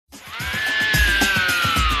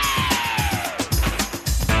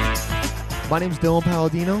My name's Dylan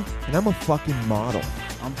Palladino, and I'm a fucking model.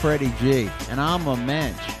 I'm Freddie G, and I'm a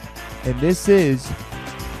mensch. And this is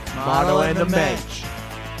Model and the Mensch.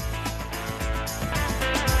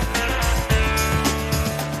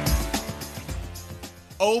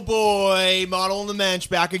 Oh boy, Model and the Mensch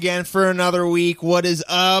back again for another week. What is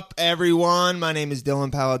up, everyone? My name is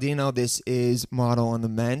Dylan Palladino. This is Model and the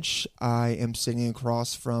Mensch. I am sitting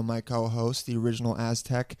across from my co-host, the original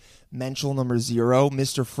Aztec, Menschel number 0,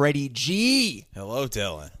 Mr. Freddie G. Hello,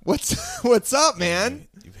 Dylan. What's up, man?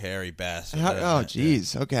 You hairy bastard. Oh,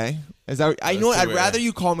 jeez. Okay. Is that? I know. I'd rather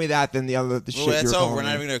you call me that than the shit that's you're over. calling We're not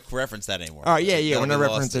me. even going to reference that anymore. All right, yeah, we're not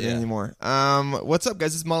Lost referencing it yeah. anymore. What's up,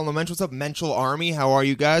 guys? This is Model and the Mensch. What's up, Menschel Army? How are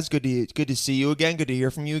you guys? Good to see you again. Good to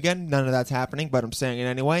hear from you again. None of that's happening, but I'm saying it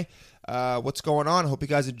anyway. What's going on? I hope you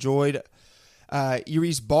guys enjoyed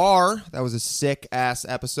Erie's Bar. That was a sick-ass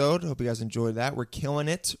episode. Hope you guys enjoyed that. We're killing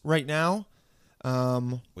it right now.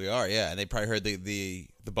 We are, yeah. And they probably heard the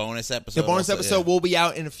bonus episode. The bonus also, episode yeah. will be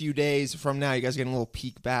out in a few days from now. You guys are getting a little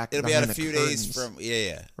peek back. It'll be out behind a few the curtains. days from,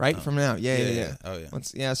 yeah. Right Oh. from now, yeah. Oh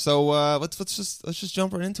yeah. So let's just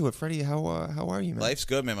jump right into it, Freddie. How are you, man? Life's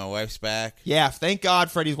good, man. My wife's back. Yeah, thank God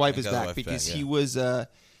Freddie's wife is Thank God back wife's because back, yeah.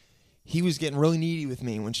 he was getting really needy with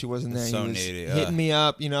me when she wasn't there. So he was needy, hitting me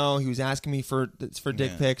up. You know, he was asking me for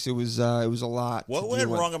dick pics. It was a lot. What to went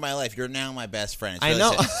deal with. wrong in my life? You're now my best friend. It's I really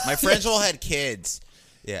know. sad. My friends all had kids.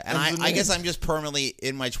 Yeah, and That's I guess amazing. I'm just permanently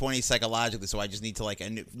in my 20s psychologically, so I just need to like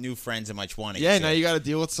new friends in my 20s. Yeah, so. now you got to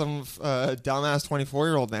deal with some dumbass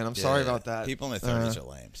 24-year-old man. I'm sorry about that. People in their 30s are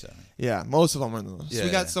lame, so. Yeah, most of them are those. Yeah,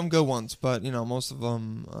 we got yeah. some good ones, but you know, most of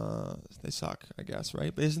them they suck, I guess,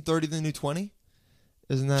 right? But isn't 30 the new 20?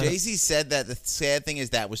 Isn't that Jay-Z said that the sad thing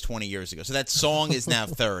is that was 20 years ago. So that song is now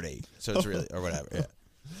 30. So it's really, or whatever. Yeah.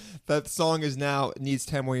 that song is now needs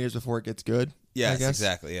 10 more years before it gets good? Yes, I guess?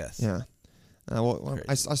 exactly. Yes. Yeah.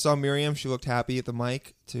 I saw Miriam. She looked happy at the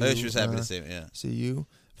mic. She was happy to see me. Yeah. See you.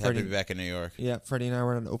 Happy to be back in New York. Yeah, Freddie and I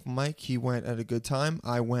were at an open mic. He went at a good time.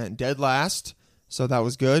 I went dead last, so that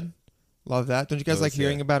was good. Love that. Don't you guys like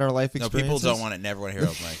hearing about our life No, experiences? people don't want it. Never want to hear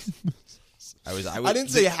open mics. I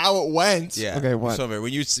didn't say how it went. Yeah. Okay, what? So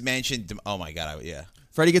when you mentioned, oh my god, yeah.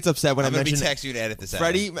 Freddie gets upset when I'm I gonna be mention. texting you to edit this out.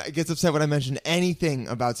 Freddie gets upset when I mention anything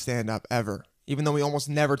about stand-up ever, even though we almost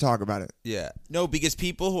never talk about it. Yeah. No, because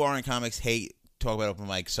people who aren't comics hate talk about open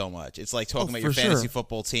mic so much. It's like talking about your for fantasy sure.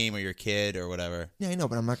 football team or your kid or whatever. Yeah, I know,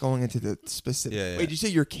 but I'm not going into the specific. Yeah. Wait, did you say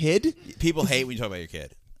your kid? People hate when you talk about your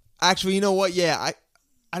kid. Actually, you know what? Yeah,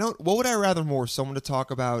 I don't. What would I rather more? Someone to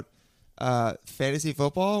talk about fantasy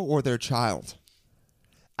football or their child?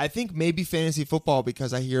 I think maybe fantasy football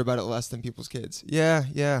because I hear about it less than people's kids. Yeah.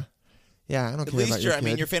 I don't At care about least your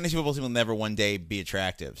kid. your fantasy football team will never one day be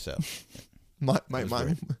attractive. So my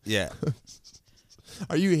yeah.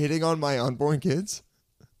 Are you hitting on my unborn kids?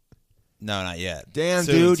 No, not yet. Damn,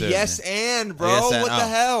 Soon, dude. soon. Yes, and bro, Yes, and- what the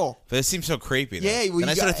hell? But it seems so creepy. Though. Yeah, well, then you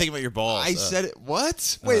I started got- thinking about your balls. I said it.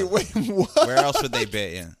 What? Wait, what? Where else would they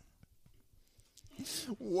be? Yeah.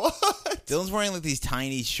 What? Dylan's wearing like these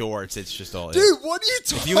tiny shorts. It's just all. Dude, what are you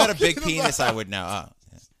talking about? If you had a big penis, I would know.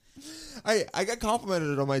 Oh, yeah. I got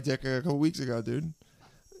complimented on my dick a couple weeks ago, dude.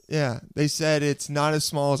 Yeah, they said it's not as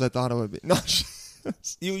small as I thought it would be. No,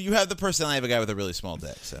 You have the personality of a guy with a really small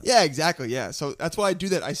dick. So yeah, exactly. Yeah, so that's why I do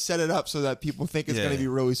that. I set it up so that people think it's Yeah, going to yeah. be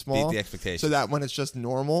really small. The expectations. So that when it's just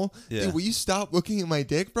normal, Yeah. dude, will you stop looking at my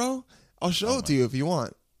dick, bro? I'll show it to you if you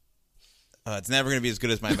want. it's never going to be as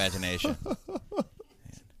good as my imagination.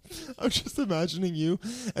 I'm just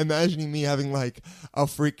imagining me having like a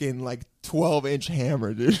freaking like 12-inch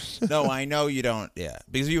hammer, dude. No, I know you don't. Yeah,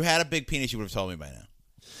 because if you had a big penis, you would have told me by now.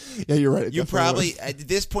 Yeah, you're right. it You definitely probably was. at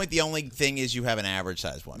this point the only thing is you have an average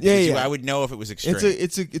size one. Yeah, Because yeah. I would know if it was extreme.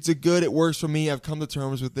 It's a good. It works for me. I've come to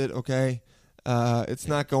terms with it. Okay, it's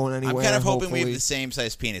not going I'm anywhere. kind of hoping we have hopefully. the same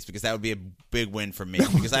size penis because that would be a big win for me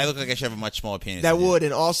because I look like I should have a much smaller penis. That than you. would,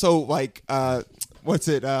 and also like, what's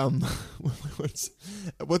it?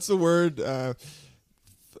 What's the word?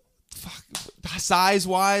 Size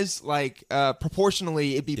wise, like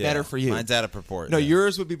proportionally, it'd be Yeah, better for you. Mine's out of proportion. No, yeah.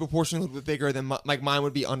 yours would be proportionally a little bit bigger than like mine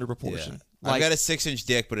would be under proportion. Yeah. Like, I've got a 6-inch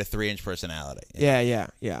dick but a 3-inch personality. yeah.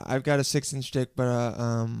 I've got a 6-inch dick, but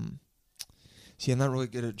see, I'm not really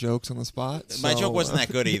good at jokes on the spot. My so- joke wasn't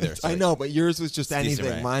that good either. so I know, but yours was just decent anything.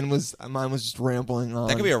 range. Mine was just rambling on.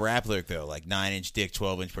 That could be a rap lyric though, like 9-inch dick,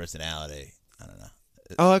 12-inch personality. I don't know.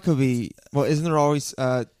 Oh, that could be. Well, isn't there always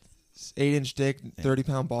 8-inch dick,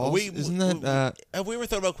 30-pound balls. Isn't that? Have we ever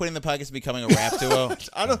thought about quitting the podcast and becoming a rap duo?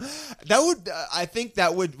 I don't. That would. I think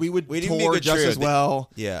that would. We would We'd even be a tour good just trio. as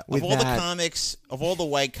well. Yeah. With Of all that. the comics, of all the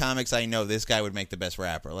white comics I know, this guy would make the best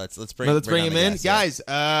rapper. Let's bring. Let's bring him on the in, guest, yeah.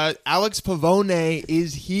 guys. Alex Pavone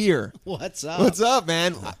is here. What's up? What's up,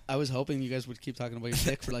 man? I was hoping you guys would keep talking about your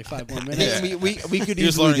dick for like 5 more minutes. Yeah. we could He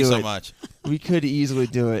was easily learning do so it. much. We could easily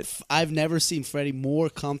do it. I've never seen Freddie more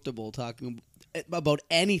comfortable talking about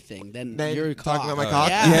anything than Then your talking cock. about my Oh, cock.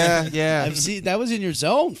 yeah. Yeah. I've seen that was in your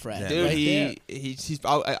zone, Fred. Dude, right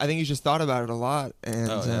there. I think he's just thought about it a lot. And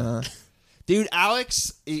Oh, yeah. dude,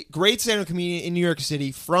 Alex, great stand-up comedian in New York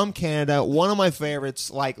City, from Canada, one of my favorites.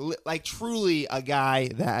 Like truly a guy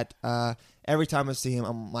that every time I see him,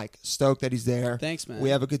 I'm like stoked that he's there. Thanks, man. We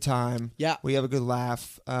have a good time. Yeah. we have a good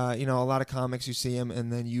laugh. A lot of comics, you see him,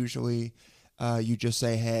 and then usually you just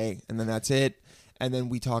say hey, and then that's it. And then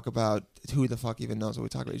we talk about who the fuck even knows what we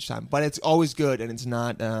talk about each time. But it's always good, and it's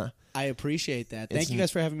not. I appreciate that. Thank It's you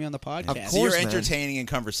guys for having me on the podcast. Of So course, you're man. entertaining in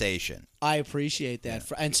conversation. I appreciate that.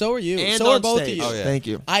 And so are you. And so are on both stage. of you. Oh, yeah. Thank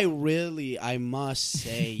you. I must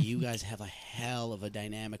say, you guys have a hell of a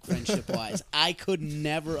dynamic friendship-wise. I could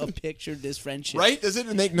never have pictured this friendship. Right? Does it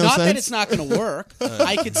make no not sense? that it's not going to work.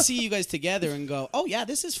 I could see you guys together and go, oh, yeah,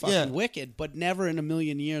 this is fucking Yeah. wicked, but never in a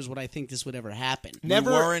million years would I think this would ever happen.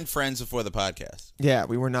 Never- We weren't friends before the podcast. Yeah,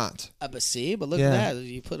 we were not. But see, but look Yeah. at that.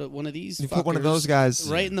 You put one of these You put one of fuckers those guys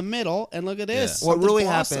right in the middle, and look at this. What Something really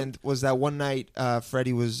blossomed. happened was that one night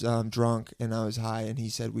Freddie was drunk and I was high, and he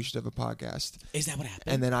said we should have a podcast. Is that what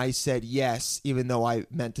happened? And then I said yes, even though I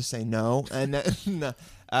meant to say no. And then,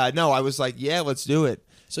 no, I was like, yeah, let's do it.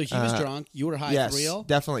 So he was drunk. You were high Yes, for real?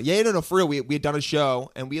 definitely. Yeah, no, for real. We had done a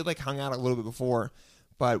show, and we had like hung out a little bit before,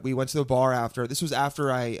 but we went to the bar after. This was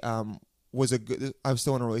after I was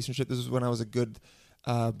still in a relationship. This was when I was a good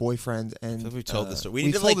boyfriend, and I think we've told this story. We we've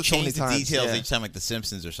need to told like it so many change the times, details yeah. each time, like The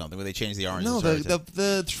Simpsons or something, where they change the orange. No,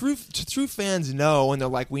 the true fans know, and they're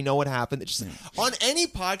like, we know what happened. It's just, on any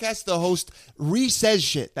podcast, the host re-says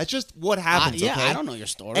shit. That's just what happens. Yeah, okay? I don't know your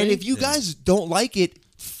story. And if you guys don't like it,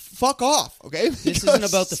 fuck off. Okay, This isn't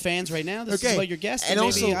about the fans right now. This is about your guests. And And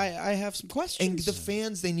also, maybe I have some questions. and the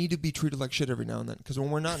fans, they need to be treated like shit every now and then. Because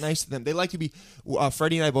when we're not nice to them, they like to be.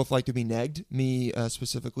 Freddie and I both like to be negged, me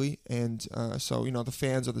specifically, and so the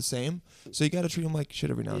fans are the same. So you got to treat them like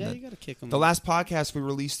shit every now and yeah, then. you got to kick them. The last podcast we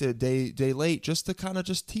released it a day late, just to kind of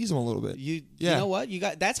just tease them a little bit. You Yeah. know what?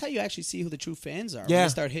 That's how you actually see who the true fans are. When Yeah. they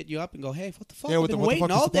start hitting you up and go, hey, what the fuck? Yeah, I've what been the waiting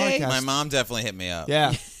fuck is all the day. podcast? My mom definitely hit me up.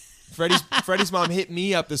 Yeah. Freddie's mom hit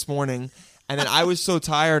me up this morning, and then I was so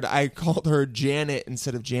tired I called her Janet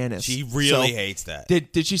instead of Janice. She really So, hates that.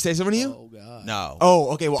 Did she say something to you? Oh, God. No.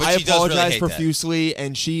 Oh, okay. Well, But I she does really apologize hate that. profusely,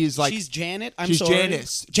 and she's like, she's Janet? I'm she's sorry.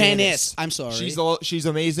 Janice. Janice. I'm sorry. She's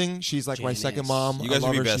amazing. She's like my Janice. second mom. You guys I love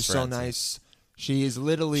would be her. best She's so friends. nice. She is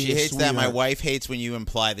literally. She a hates that. My sweetheart. wife hates when you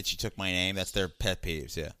imply that she took my name. That's their pet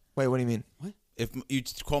peeves. Yeah. Wait, what do you mean? If you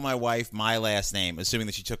call my wife my last name, assuming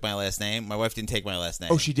that she took my last name, my wife didn't take my last name.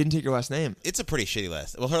 Oh, she didn't take your last name. It's a pretty shitty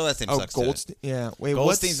last. Well, her last name Oh, sucks too. Goldstein. Yeah. Wait,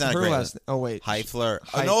 Goldstein's what's not a her great last? last- Oh, wait. Heifler.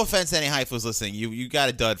 Heif- No offense to any Heiflers listening. You got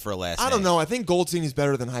a dud for a last name. I don't know. I think Goldstein is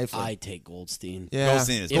better than Heifler. I take Goldstein. yeah.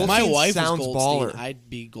 Goldstein is If Goldstein my wife sounds was Goldstein, baller. I'd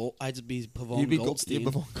be Pavone You'd be Goldstein.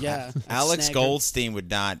 Pavone. Yeah. I'd Alex snag her. Goldstein would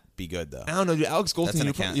not be good though. I don't know, dude. Alex Goldstein, an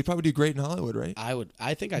you account. probably do great in Hollywood, right?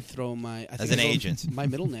 I think I'd throw my. I think an I'd throw agent. My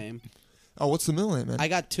middle name. Oh, what's the middle name, man? I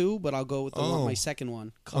got two, but I'll go with my Oh. second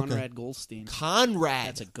one, Conrad Goldstein. Conrad.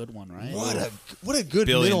 That's a good one, right? What a good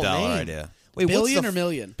 $1 billion middle name. idea. Wait, Billion what's or the,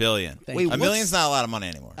 million? Billion. Thank Wait, you. A what's- million's not a lot of money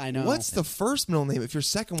anymore. I know. What's the first middle name if your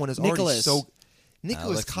second one is already Nicholas. so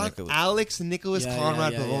Nicholas Alex Nicholas Yeah,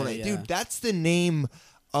 Conrad yeah, yeah, Pavone. yeah. Dude, that's the name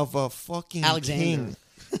of a fucking Alexander. king.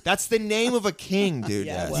 That's the name of a king, dude.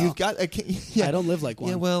 Yeah, well, You've got a king. Yeah. I don't live like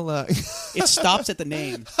one. Yeah, well, It stops at the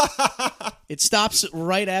name. It stops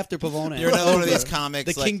right after Pavone. You're another one of these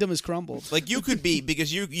comics. The like, kingdom has crumbled. Like you could be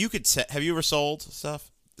because you could. Have you ever sold stuff?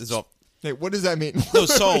 This is all. Hey, what does that mean? No,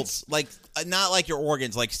 sold like not like your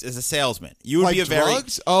organs, like as a salesman. You would Like be a very.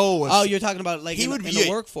 drugs? Oh, Oh, you're talking about like He in, would in be the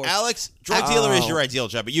workforce. Alex, drug dealer is your ideal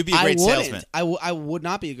job, but you'd be a great I wouldn't. salesman. I would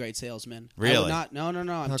not be a great salesman. I Really? would not. No.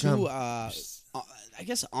 I'm How too. come? I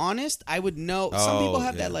guess honest. I would know. Some Oh, people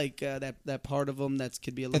have yeah. that like that part of them that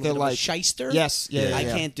could be a That little they're bit of a like- shyster. Yes, yeah, I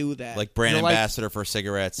yeah. can't do that. Like brand You're like- ambassador for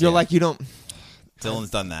cigarettes. You're yeah. like, you don't.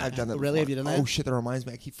 Dylan's done that. I've done that. Really? before. Have you done that? Oh shit! That reminds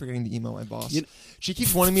me. I keep forgetting to email my boss. You- She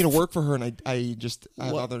keeps wanting me to work for her, and I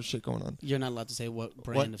have What? other shit going on. You're not allowed to say what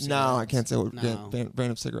brand What? of cigarettes. No, I can't say what No.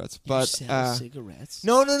 brand of cigarettes. You But sell cigarettes.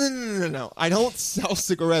 no. I don't sell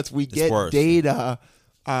cigarettes. We get worse. data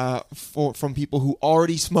from people who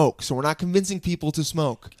already smoke, so we're not convincing people to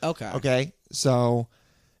smoke. Okay. Okay, so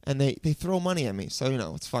and they throw money at me. So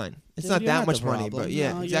it's fine. It's Dude, not you're that not much the money, problem. but yeah,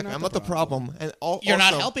 No, you're exactly. not I'm the not the problem. problem, and You're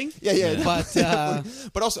not also- helping? Yeah.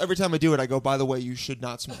 But But also every time I do it, I go, by the way, you should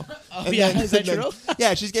not smoke. oh And yeah, then- is that and then- true?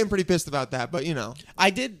 Yeah, she's getting pretty pissed about that, but I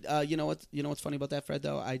did. You know what's funny about that, Fred?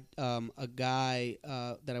 Though a guy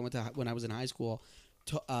that I went to when I was in high school,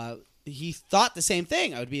 he thought the same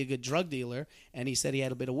thing. I would be a good drug dealer, and he said he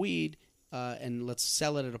had a bit of weed. And let's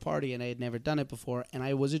sell it at a party, and I had never done it before, and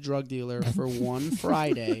I was a drug dealer for one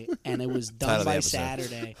Friday, and it was Title done of the by episode.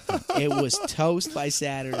 Saturday. It was toast by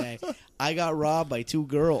Saturday. I got robbed by 2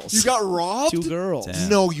 girls. you got robbed. 2 girls. Damn.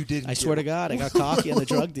 No, you didn't. I swear to God, I got cocky on the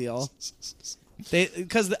drug deal.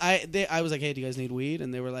 Because I was like, hey, do you guys need weed?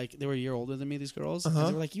 And they were like, they were a year older than me, these girls. And they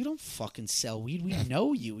were like, you don't fucking sell weed. We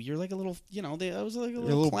know you. You're like a little, I was like a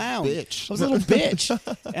little clown. bitch. I was a little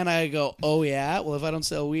bitch. And I go, oh yeah. Well, if I don't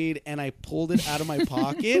sell weed, and I pulled it out of my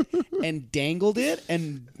pocket and dangled it,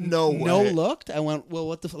 and No way. looked. I went, well,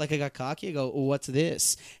 what the like? I got cocky. I go, oh, what's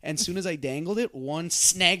this? And as soon as I dangled it, one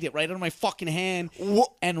snagged it right out of my fucking hand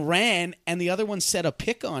and ran, and the other one set a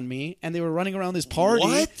pick on me, and they were running around this party.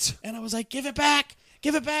 What? And I was like, give it back.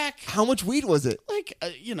 Give it back. How much weed was it? Like,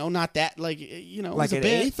 not that, like, it Like was a an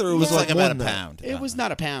bit. eighth, or it was It's like more about a than that? pound. It was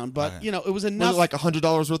not a pound, but, Okay. it was Was enough. it like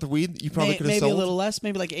 $100 worth of weed? You probably could have maybe sold a little less,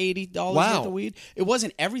 maybe like $80 Wow. worth of weed. It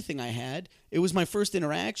wasn't everything I had. It was my first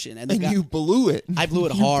interaction. And, the and guy, you blew it. I blew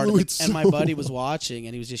it You hard. blew it and my so buddy was watching,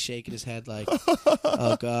 and he was just shaking his head like,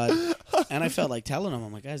 oh, God. And I felt like telling him,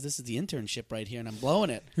 I'm like, guys, this is the internship right here, and I'm blowing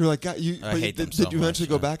it. You're like, God, I hate them did so you eventually much,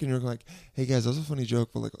 go yeah. back and you're like, hey guys, that was a funny joke,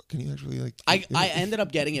 but like, can you actually like? I ended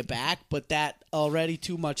up getting it back, but that already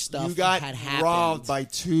too much stuff you got had happened. robbed by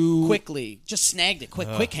 2 Quickly. Just snagged it.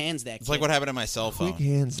 Quick hands that It's like kid. what happened to my cell phone. quick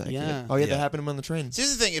hands. That Yeah. kid. Oh yeah, Yeah. that happened to him on the train. So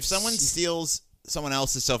here's the thing: if someone steals someone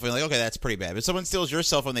else's cell phone, like, okay, that's pretty bad. But if someone steals your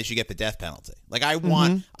cell phone, they should get the death penalty. Like,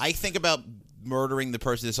 I think about murdering the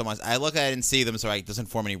person to someone else. I look at it and see them, so it doesn't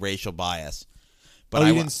form any racial bias. But Oh, I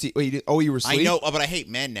you wa- didn't see? Oh, you, you were I asleep? know, but I hate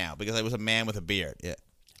men now because I was a man with a beard. Yeah.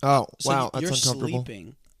 Oh So wow, you're that's uncomfortable.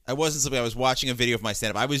 sleeping. I wasn't sleeping. I was watching a video of my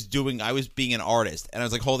stand-up. I was being an artist, and I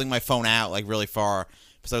was like holding my phone out like really far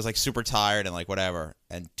because I was like super tired and like whatever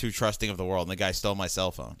and too trusting of the world. And the guy stole my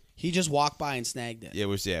cell phone. He just walked by and snagged it. It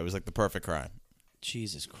was like the perfect crime.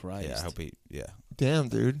 Jesus Christ. Yeah, I hope he. Yeah. Damn,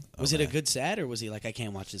 dude. Was it a good set, or was he like, I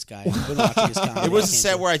can't watch this guy? I've been watching his comedy. It was I a can't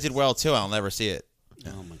set do where I did well too. I'll never see it.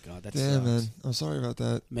 Oh my God, that Damn, sucks. man. I'm sorry about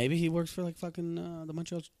that. Maybe he works for like fucking the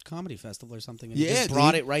Montreal Comedy Festival or something. And Yeah, he just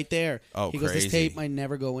brought dude. it right there. Oh, he goes, this crazy. tape might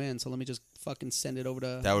never go in, so let me just fucking send it over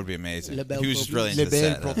to. That would be amazing. Le Bel He was just really Public. into the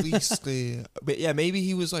Le set. Bel Public. But yeah, maybe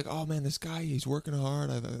he was like, oh man, this guy, he's working hard.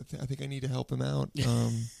 I think I need to help him out.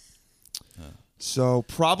 So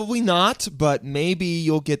probably not, but maybe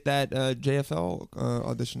you'll get that JFL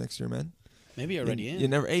audition next year, man. Maybe you're already in. You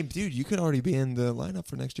never, hey, dude, you could already be in the lineup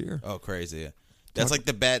for next year. Oh, crazy! Yeah. That's like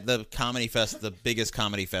the comedy fest, the biggest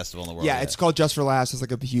comedy festival in the world. Yeah, it's called Just for Laughs. It's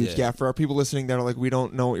like a huge. Yeah. Yeah, for our people listening that are like, we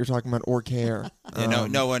don't know what you're talking about or care. Yeah,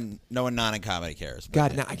 no one non in comedy cares. But,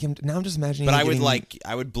 God, yeah. now I'm just imagining. But you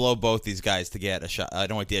I would blow both these guys to get a shot. I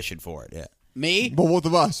don't audition for it. Yeah. Me? But both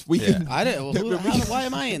of us, we Yeah. can. I didn't. Why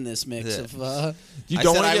am I in this mix Yeah. of? You I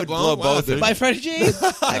don't said want I to would get blow blown? Wow, both dude. of By Freddie G?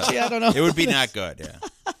 Actually, I don't know. It would be not good.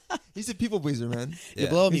 Yeah. He's a people pleaser, man. You Yeah.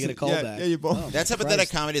 blow him, you He's get a call yeah, back. yeah, you blow. Oh, That's my sympathetic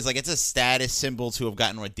Christ. comedy is like it's a status symbol to have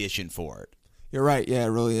gotten an audition for it. You're right. Yeah, it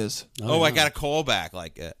really is. Oh, I yeah. got a call back.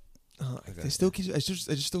 Like, They still keep. I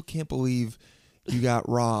just still can't believe you got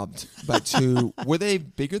robbed by 2. Were they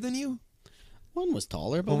bigger than you? One was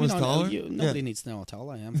taller, but One we was don't taller? know. Nobody Yeah. needs to know how tall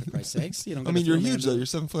I am, for Christ's sakes. You don't I gotta mean, you're throw me huge under- though. You're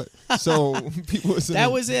 7 foot. So people. That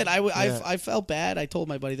was it. Yeah. I felt bad. I told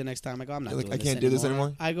my buddy the next time, I go, I'm not You're like, doing I can't do this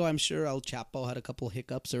anymore? I go, I'm sure El Chapo had a couple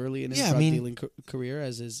hiccups early in his Yeah, I drug mean- dealing career,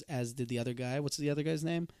 as did the other guy. What's the other guy's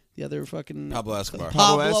name? The other fucking Pablo Escobar.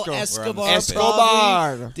 Pablo Pablo Escobar.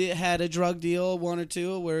 Escobar. probably had a drug deal, 1 or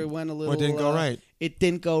 2, where it went a little. What didn't go right? It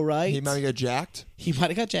didn't go right. He might have got jacked. He might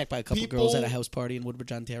have got jacked by a couple People- girls at a house party in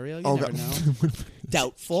Woodbridge, Ontario. You Oh, never God. know.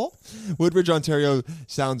 Doubtful. Woodbridge, Ontario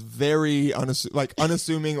sounds very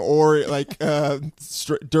unassuming or like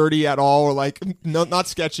dirty at all, or like not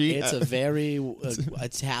sketchy. It's a very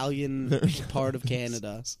Italian part of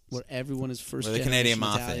Canada where everyone is first Where the generation Canadian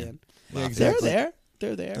mafia. Italian. Yeah, They're exactly. there.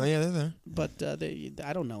 They're there. Oh yeah, they're there. But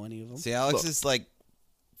I don't know any of them. See, Alex is like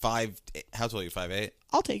 5. How tall are you? 5'8".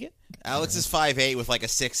 I'll take it. Alex is 5'8" with like a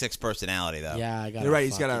 6'6" personality though. Yeah, I got. You're a right.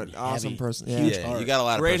 He's got an fucking awesome heavy, person. Yeah. huge Yeah, heart. you got a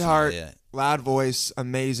lot of Great heart, personality, loud voice,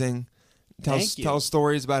 amazing. Thank you. Tells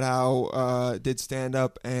stories about how did stand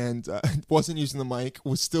up and wasn't using the mic,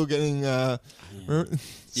 was still getting. Yeah.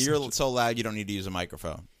 You're so loud you don't need to use a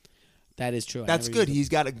microphone. That is true. I That's never good. used He's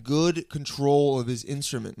got a good control of his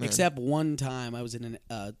instrument, man. Except one time I was in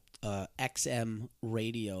an XM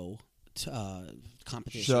radio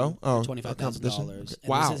competition. Show? Oh, for a $25,000. competition. And Okay.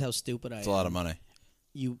 Wow. This is how stupid I am. It's a lot of money.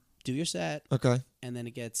 You do your set, Okay. and then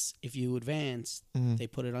it gets, if you advance, Mhm. they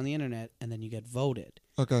put it on the internet, and then you get voted.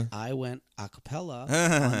 Okay. I went a cappella on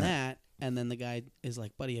that, and then the guy is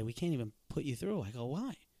like, buddy, we can't even put you through. I go,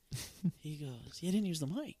 why? He goes, you didn't use the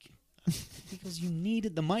mic. He goes, you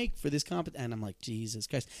needed the mic for this competition. And I'm like, Jesus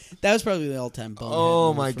Christ. That was probably the all-time bonehead Oh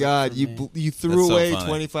move my for God! me. You threw That's so away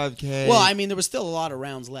funny. $25K. Well, I mean, there was still a lot of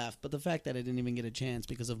rounds left, but the fact that I didn't even get a chance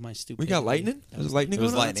because of my stupidity. we got lightning. that Was lightning? It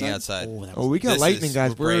was going on lightning outside. Oh, that Oh, was we got This lightning, is-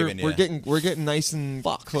 guys. we're braving, yeah. We're getting nice and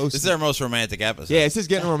close. This is our most romantic episode. Yeah, it's just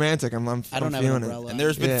getting romantic. I'm I don't I'm have an feeling umbrella. it. And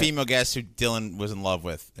there's been Yeah. female guests who Dylan was in love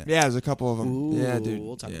with. Yeah, there's a couple of them. Ooh, Yeah, dude.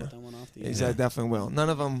 We'll talk Yeah. about that one off the Yes, I definitely will. None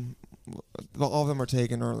of them, all of them are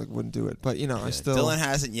taken or like wouldn't do it. But you know, I still. Dylan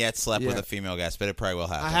hasn't yet slept with Yeah. a female guest, but it probably will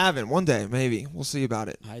happen. I haven't. One day, maybe. We'll see about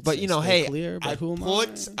it. I'd But say you know, stay hey, clear, but I who am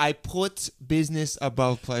put I put business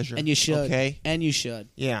above pleasure. And you should. Okay. And you should.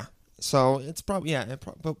 Yeah. So it's probably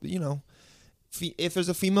but you know, if there's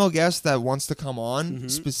a female guest that wants to come on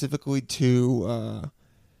Mhm. specifically to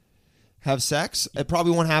have sex, it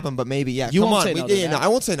probably won't happen. But maybe, yeah. You come won't on. say no to yeah, that. I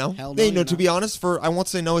won't say no. Hell no, Yeah, you're to be not. honest, I won't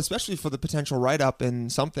say no, especially for the potential write up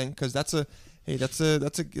and something, because that's a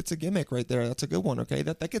gimmick right there. That's a good one. Okay,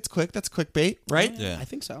 that gets click. That's clickbait, right? Yeah. I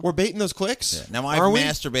think so. We're baiting those clicks. Yeah. Now I've Are we?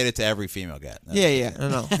 masturbated to every female guest. Yeah.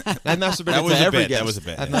 No. I masturbated That was to a every bit. guest. That was a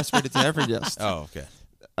bit, I've yeah. masturbated to every guest. Oh,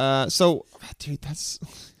 okay. So, dude, that's.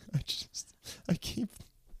 I keep.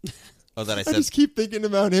 Oh, that I I said. just keep thinking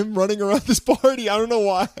about him running around this party. I don't know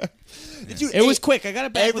why. Dude, It was quick. I got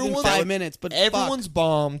it back within everyone's- 5 minutes, but everyone's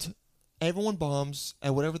bombed. Everyone bombs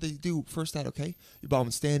at whatever they do first night. Okay, you bomb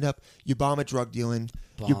at stand up. You bomb at drug dealing.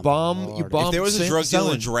 You bomb. You Lord. bomb. If there was a drug dealer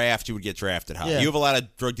selling. draft, you would get drafted high. Yeah. You have a lot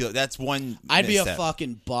of drug dealers. That's one. I'd be a misstep.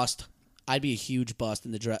 fucking bust. I'd be a huge bust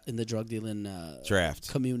in the drug dealing Draft.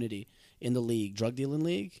 community in the league, drug dealing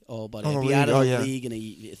league. Oh, buddy, Oh, I'd the be league. out of Oh, the yeah. league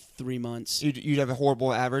in 3 months. You'd have a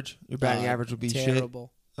horrible average. Your batting average would be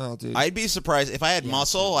terrible. shit. Oh, dude. I'd be surprised if I had Yeah,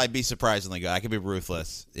 muscle. I'd be surprisingly good. I could be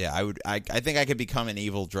ruthless. Yeah, I would. I think I could become an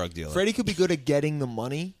evil drug dealer. Freddie could be good at getting the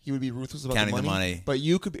money. He would be ruthless about Counting the the money. money. But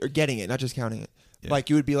you could be, or getting it, not just counting it. Yeah. Like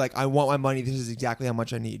you would be like, I want my money. This is exactly how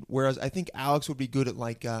much I need. Whereas I think Alex would be good at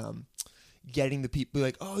like getting the people,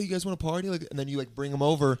 like, oh, you guys want to party? Like, and then you like bring them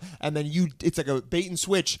over, and then it's like a bait and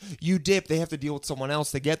switch. You dip. They have to deal with someone else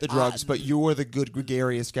to get the drugs, but you're the good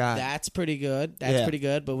gregarious guy. That's pretty good. That's Yeah. pretty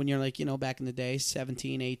good. But when you're like, back in the day,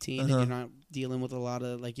 17, 18, and you're not dealing with a lot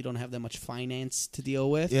of, like, you don't have that much finance to deal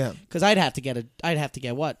with. Yeah. Because I'd have to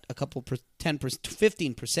get what? A couple, 10%,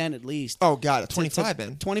 15% at least. Oh God, 25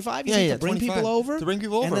 man. 25? Yeah, You think, yeah, to bring 25. people over? To bring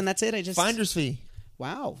people over. And then that's it. I just. Finder's fee.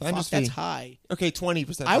 Wow. Finder's Fuck, that's fee. high. Okay,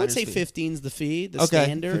 20%. I would say finder's fee. 15's the fee, the Okay.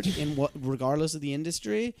 standard, regardless of the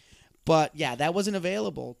industry. But yeah, that wasn't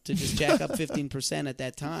available to just jack up 15% at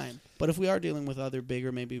that time. But if we are dealing with other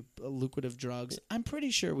bigger, maybe lucrative drugs, I'm pretty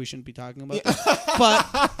sure we shouldn't be talking about that.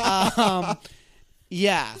 But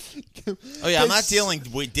yeah, Oh yeah, I'm not dealing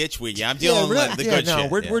with ditch weed. Yeah, I'm dealing with the good no,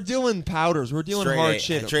 shit. We're, yeah. we're dealing powders. We're dealing Straight hard A-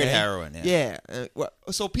 shit. straight okay? heroin, yeah.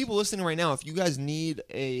 So people listening right now, if you guys need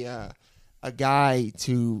a guy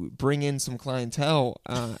to bring in some clientele,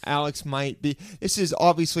 Alex might be. This is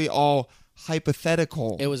obviously all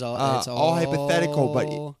hypothetical. it was all. It's all hypothetical,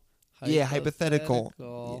 but yeah, hypothetical.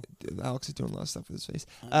 hypothetical. Yeah, Alex is doing a lot of stuff with his face.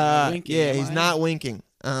 not winking, Yeah, am he's I? not winking.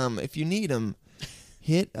 If you need him,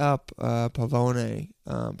 hit up Pavone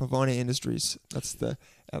Industries. That's the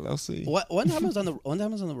LLC. One time I was on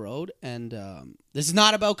the road, and this is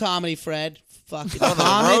not about comedy, Fred. Fuck it. Oh, no,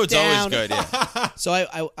 Calm the it road's always down. good. Yeah. So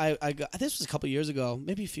I got, this was a couple years ago,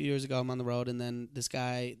 maybe a few years ago. I'm on the road, and then this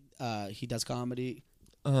guy, he does comedy.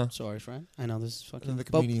 Uh-huh. Sorry, Fred. I know this is fucking. Another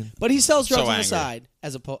comedian. But he sells drugs So on the angry. side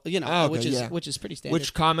as a Oh, okay, which is pretty standard.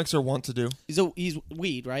 Which comics are want to do. He's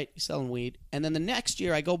weed, right? He's selling weed, and then the next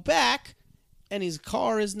year I go back, and his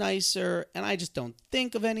car is nicer, and I just don't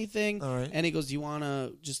think of anything. All right. And he goes, "Do you want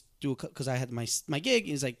to just do a?" Because I had my gig.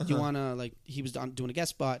 He's like, "Do you want to like?" He was doing a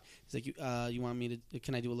guest spot. He's like, "You want me to?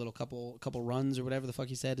 Can I do a little couple runs or whatever the fuck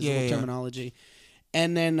he said? His little Yeah. terminology."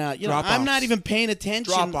 And then I'm Drop-offs. not even paying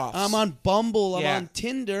attention. Drop-offs. I'm on Bumble. I'm Yeah. on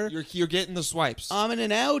Tinder. You're getting the swipes. I'm in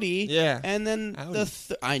an Audi. Yeah. And then Audi.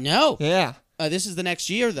 I know. Yeah. This is the next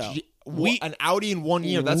year though. An Audi in 1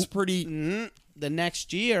 year. That's pretty. The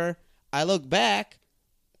next year, I look back,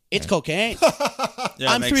 It's cocaine.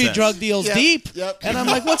 Yeah, I'm makes 3 sense. drug deals Yep, deep. yep. And I'm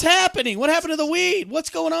like, what's happening? What happened to the weed? What's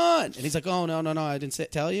going on? And he's like, oh, no, I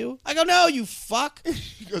didn't tell you. I go, no, you fuck.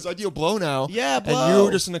 He goes, I deal blow now. Yeah, And blow. you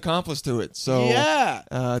were just an accomplice to it. So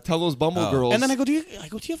Yeah. tell those Bumble girls. And then I go, do you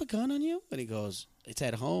have a gun on you? And he goes, it's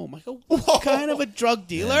at home. I go, what kind of a drug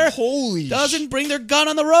dealer Holy doesn't bring their gun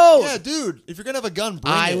on the road? Yeah, dude. If you're gonna have a gun,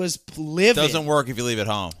 bring I it. was livid. Doesn't work if you leave it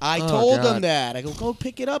home. I Oh, told God. him that. I go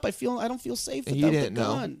pick it up. I don't feel safe He without didn't the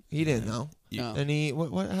know. gun. He didn't know. No. And he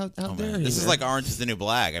what how Oh, dare man. he? This is man? like Orange is the New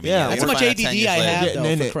Black. I mean, Yeah, That's we're how much finding out ADD 10 years I later. have, Getting though,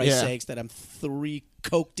 in for it, Christ's yeah. sakes, that I'm 3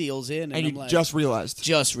 coke deals in. And and I'm you like, just realized.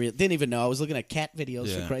 didn't even know. I was looking at cat videos,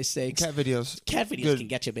 Yeah. for Christ's sakes. Cat videos. Cat videos Good. can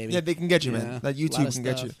get you, baby. Yeah, they can get you, Yeah. man. That Lot YouTube of can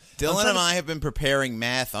get stuff. you. Dylan and I have been preparing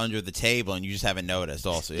meth under the table, and you just haven't noticed.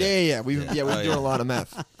 Also, Yeah. We've Oh, doing yeah. a lot of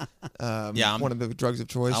meth. Yeah, I'm- one of the drugs of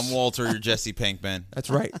choice. I'm Walter. You're Jesse Pinkman. That's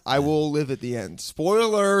right. I will live at the end.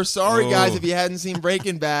 Spoiler. Sorry, guys, Oh. if you hadn't seen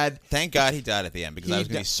Breaking Bad. Thank God he died at the end because He I was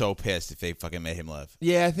gonna di- be so pissed if they fucking made him live.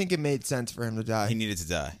 Yeah, I think it made sense for him to die. He needed to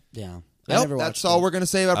die. Yeah. I Nope, never that's watched all it. we're gonna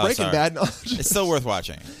say about Oh, Breaking sorry. Bad. No, It's still worth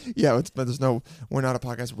watching. yeah, but there's no. We're not a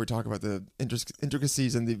podcast where we talk about the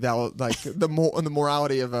intricacies and the the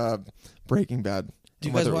morality of Breaking Bad. Do you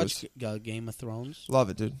and guys whether it watch was- Game of Thrones? Love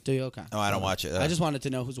it, dude. Do you? Okay. Oh, I don't watch it. I just wanted to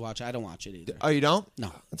know who's watching. I don't watch it either. Oh, you don't?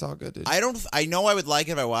 No. It's all good, dude. I don't. I know I would like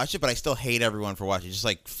it if I watched it, but I still hate everyone for watching. It's just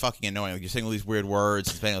like fucking annoying. Like you're saying all these weird words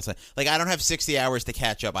and spending all this time. Like I don't have 60 hours to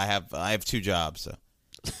catch up. I have 2 jobs. So.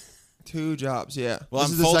 2 jobs, yeah. Well, This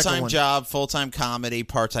I'm is the second full-time one. job, full-time comedy,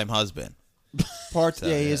 part-time husband. Yeah, he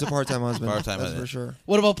yeah. is a part-time husband. Part-time That's husband. for sure.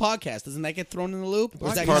 What about podcast? Doesn't that get thrown in the loop? Or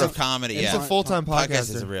is that Part kind of comedy, It's yeah. a full-time podcaster.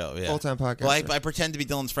 Podcast is real, yeah. Full-time podcaster. Well, I pretend to be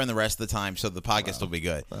Dylan's friend the rest of the time, so the podcast will be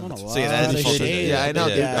good. What a So yeah, that lot is of full-time. shade. Yeah, I know,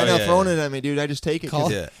 Yeah. dude. Oh, I know, yeah, throwing yeah. it at me, dude. I just take it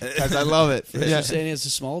Call- Yeah. because I love it. First Yeah. you're saying he has a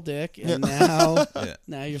small dick, and now Yeah.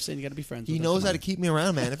 now you're saying you got to be friends He with knows him. how to keep me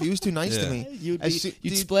around, man. If he was too nice to Yeah. me, You'd as be- soo- you'd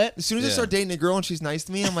dude, split? As soon as I Yeah. start dating a girl and she's nice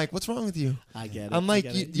to me, I'm like, "What's wrong with you?" I get it. I'm I like,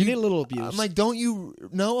 get it. You need a little abuse. I'm like, "Don't you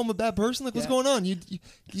know I'm a bad person? Like, what's Yeah. going on?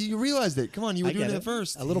 You realized it? Come on, you were I doing get it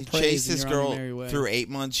first." A little He praise chased and this you're on your girl merry way. through 8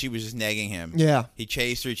 months. She was just negging him. Yeah. He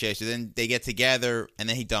chased her. Then they get together, and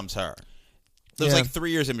then he dumps her. There's Yeah. like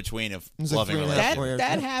 3 years in between of It was like loving 3.5 relationship. that Four years.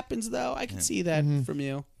 that happens though. I can see that from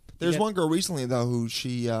you. There's You one girl recently though who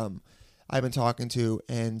I've been talking to,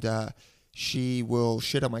 and she will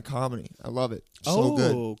shit on my comedy. I love it. So Oh,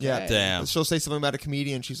 good. okay. Yeah. Damn. She'll say something about a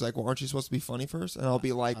comedian. She's like, "Well, aren't you supposed to be funny first?" And I'll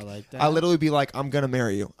be like, I like that. I literally be like, "I'm gonna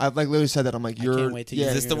marry you." I've like literally said that. I'm like, I "You're." can't wait to yeah,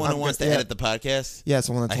 hear Is this the one who I'm wants to yeah. edit the podcast? Yeah, it's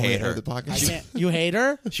the one that I told me hate to edit her. the I podcast. can't. You hate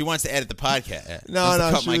her? She wants to edit the podcast. No,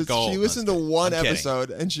 Cut my she gold. listened to I'm one kidding. episode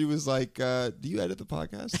and she was like, "Do you edit the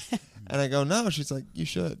podcast?" And I go, "No." She's like, "You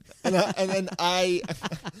should." And then I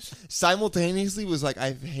simultaneously was like,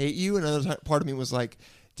 "I hate you," and another part of me was like,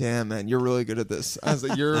 "Damn, man, you're really good at this." I was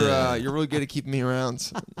like, "You're really good at keeping me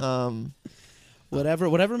around."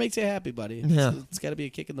 Whatever makes you happy, buddy. Yeah. It's got to be a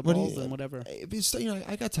kick in the What do balls you- and whatever. It's,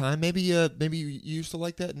 I got time. Maybe you used to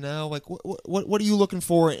like that. Now, like, what are you looking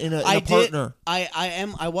for in a partner?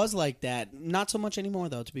 I was like that. Not so much anymore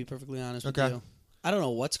though, to be perfectly honest with Okay. you. I don't know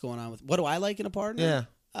what's going on with. What do I like in a partner? Yeah.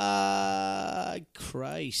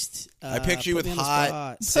 Christ. I picture you put with me on the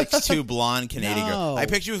hot spot. 6'2" blonde Canadian girl. No. I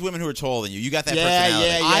picture you with women who are taller than you. You got that Yeah, personality.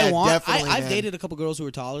 yeah. definitely, I've man. dated a couple girls who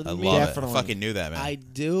were taller I than me. love it. Definitely. I fucking knew that, man. I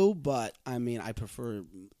do, but I mean, I prefer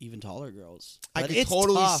even taller girls. I But could it's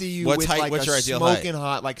totally tough. see you What's with height- like what's a your ideal smoking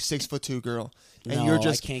hot, like 6'2" girl, and No, you're I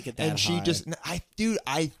just can't get that And she high. just,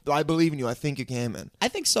 I believe in you. I think you can, man. I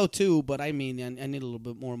think so too, but I mean, I need a little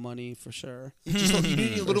bit more money for sure. You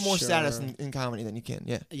need a little For more status sure. in comedy than you can.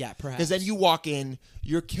 Yeah. Yeah, perhaps. Because then you walk in,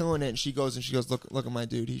 you're killing it, and she goes, look at my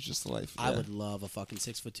dude. He's just the life. I Yeah. would love a fucking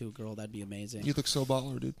 6'2" girl. That'd be amazing. You look so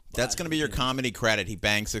baller, dude. That's going to be your comedy credit. He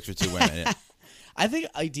banged 6'2" women. Yeah. I think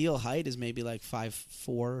ideal height is maybe like 5'4"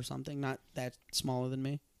 or something, not that smaller than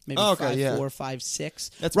me. Maybe Oh, okay, 5'4", yeah. 5'6".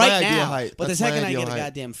 That's right my ideal now. height. But That's the my second I ideal get a height.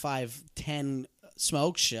 goddamn 5'10"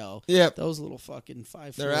 smoke show, Yep. those little fucking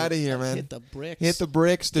 5'4". They're outta here, man. Hit the bricks. Hit the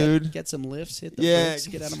bricks, dude. Get some lifts. Hit the Yeah. bricks.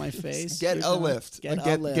 Get out of my face. Get You're a done. lift. Get Like,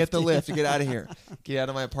 a lift. Get the lift. Get out of here. Get out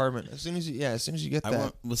of my apartment. As soon as you get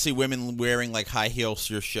that, We'll see women wearing like high heels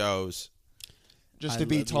to your shows. just I to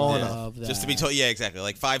be would tall enough. love that. Just to be told, yeah, exactly.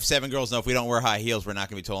 Like 5'7" girls know if we don't wear high heels, we're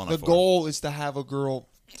not going to be tall enough. The for goal is to have a girl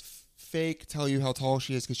fake tell you how tall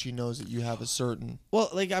she is because she knows that you have a certain. Well,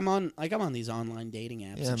 like I'm on these online dating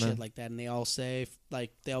apps Yeah, and man. shit like that, and they all say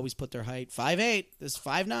like they always put their height 5'8". This is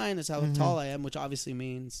 5'9". That's how tall I am, which obviously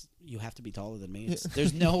means you have to be taller than me.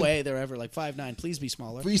 There's no way they're ever like 5'9". Please be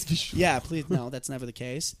smaller. Please be sure. Yeah, please. No, that's never the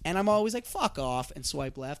case. And I'm always like, fuck off and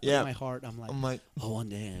swipe left. But Yeah. in my heart, I'm like, oh, one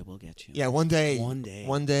day I will get you. Yeah, one day.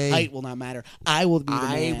 One day. Height will not matter. I will be the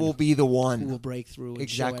man will be the who one. will break through and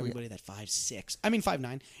Exactly. show everybody that 5'6". I mean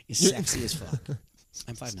 5'9" is sexy as fuck.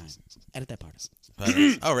 I'm 5'9". Edit that part.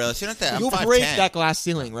 Oh, really? So you're not that. I'm You'll 5'10". break that glass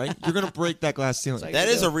ceiling, right? You're gonna break that glass ceiling. like- That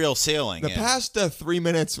is a real ceiling. The yeah. past 3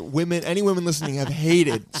 minutes, any women listening have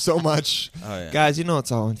hated so much. Oh, yeah. Guys, you know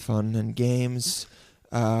it's all in fun and games.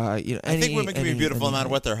 I think women can be beautiful no matter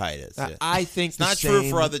what their height is. Yeah. I think It's not true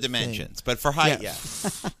for other thing. dimensions, but for height, Yeah.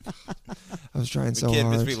 yeah. I was trying We so kid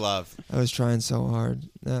hard. because we love. I was trying so hard.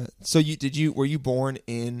 So were you born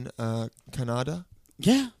in Canada?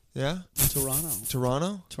 Yeah. Yeah, Toronto,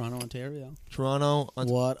 Toronto, Ontario.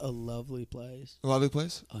 What a lovely place. lovely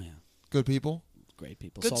place, Oh yeah, good people, great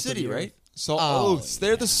people. good Salt of city, the earth. right? Salt. Oh,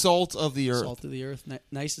 They're the yeah. salt of the earth. Salt of the earth.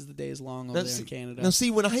 Nice as the day is long over there in Canada. Now,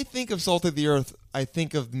 see, when I think of salt of the earth, I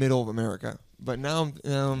think of middle of America. But now,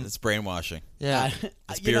 It's brainwashing. yeah,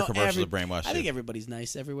 It's beer commercials are brainwashed. I think everybody's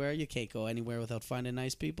nice everywhere. You can't go anywhere without finding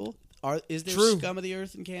nice people. Is there True. scum of the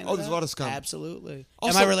earth in Canada? Oh, there's a lot of scum. Absolutely.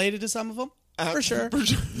 Also- Am I related to some of them? For sure. For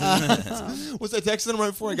sure. Was I texting them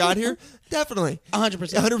right before I got here? Definitely.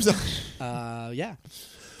 100%. 100%. Yeah.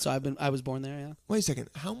 So I was born there. Yeah. Wait a second.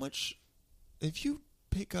 How much? If you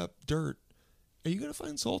pick up dirt, are you gonna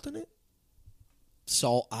find salt in it?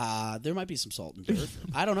 Salt. There might be some salt in dirt.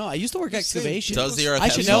 I don't know. I used to work excavation. Does the earth I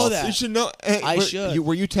have should salt? know that. You should know. I should.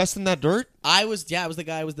 Were you testing that dirt? I was the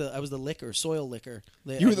guy. I was the licker, soil licker.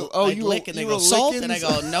 You were the- I'd you lick were- and they you go were salt, licking and I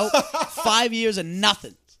go nope. 5 years and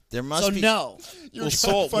nothing. There must So be no. You're well, trying to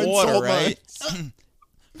salt find water, salt right? mines. Well, Is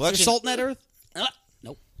there actually- salt in that earth?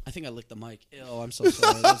 Nope. I think I licked the mic. Oh, I'm so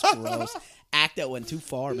sorry. That's gross. Act that went too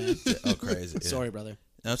far, man. Oh, crazy. Yeah. Sorry, brother.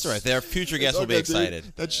 No, it's all right. Their future guests will be Okay, dude.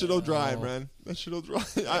 excited. That shit'll dry, man. That shit'll dry.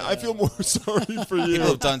 I feel more sorry for you. People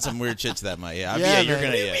have done some weird shit to that, Mike. Yeah, Yeah, you're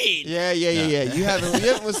man. gonna. What Yeah. Yeah. You haven't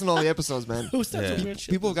listened to all the episodes, man. Who starts Yeah. with weird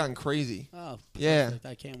shit? People have gotten crazy. Oh, Yeah. perfect.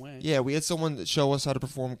 I can't wait. Yeah, we had someone that show us how to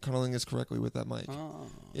perform cunnilingus correctly with that mic. Oh.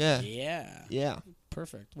 Yeah. Yeah. Yeah.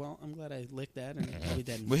 Perfect. Well, I'm glad I licked that, and I'll be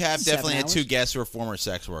dead. In We have 7 definitely had hours. 2 guests who are former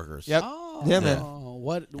sex workers. Yep. Oh. Yeah, man.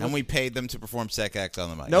 What? And we paid them to perform sex acts on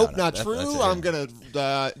the mic. Nope, No, not that's true. it. I'm gonna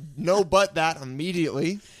no but that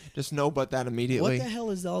immediately. Just no but that What immediately. the hell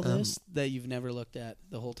is all this that you've never looked at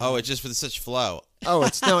the whole time? Oh, it's just with such flow. Oh,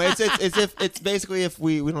 it's basically if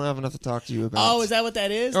we don't have enough to talk to you about. Oh, is that what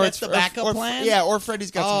that is? Or That's it's- the backup or- plan? Yeah, or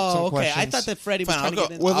Freddie's got some Oh, okay. questions. I thought that Freddie was Fine, trying to I'll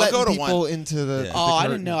get go- we're in. I'll letting go to people one. into the. Yeah. the Oh, I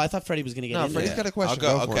curtain. didn't know. I thought Freddie was going to get No, in. Freddie's there. got a question.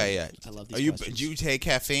 I'll Go go. for Okay, it. yeah. I love these Are you? questions. Do you take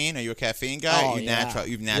caffeine? Are you a caffeine guy? Oh, Or you yeah. natural?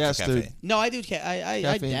 You've natural Yes, caffeine. dude. No, I do. I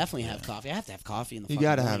Caffeine. definitely have coffee. I have to have coffee in the You fucking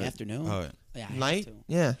gotta morning, have it. afternoon. Oh, yeah. Yeah, I have Night. to.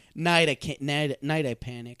 Yeah. Night, I can't. Night, I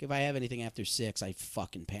panic. If I have anything after 6, I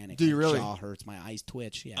fucking panic. Do you My really? jaw hurts. My eyes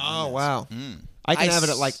twitch. Yeah. Oh nuts. wow. Mm. I can I have it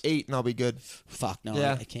at s- like 8 and I'll be good. Fuck no,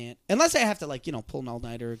 Yeah. I can't. Unless I have to pull an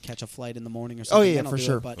all-nighter, catch a flight in the morning or Oh, something. yeah, then I'll for do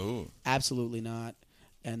sure. It, but Ooh. absolutely not.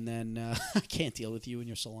 And then I can't deal with you and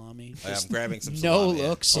your salami. I'm grabbing some No salami.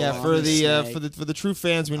 look, Yeah, salami for the snake. for the true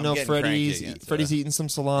fans, we I'm know getting Freddie's cranky again, so- Freddie's eating some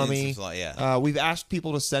salami. Yeah. We've asked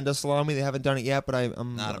people to send us salami. They haven't done it yet, but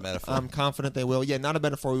I'm Not a metaphor. I'm confident they will. Yeah, not a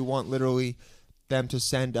metaphor. We want literally them to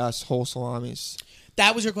send us whole salamis.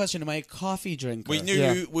 That was your question. Am I a coffee drinker? We knew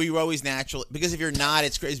Yeah. were you always natural? Because if you're not,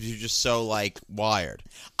 it's crazy because you're just so wired.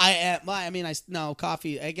 I am. I mean, no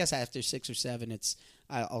coffee. I guess after 6 or 7,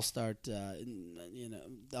 I'll start.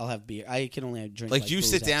 I'll have beer. I can only drink. Like, do you booze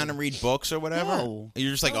sit down after and read books or whatever? No.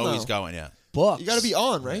 You're just like Hell always no. going, yeah. books. You got to be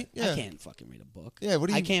on, right? Yeah. I can't fucking read a book. Yeah, what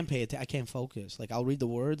do I you- can't pay it. I can't focus. Like I'll read the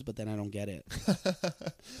words, but then I don't get it.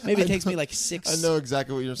 Maybe it takes me like 6. I know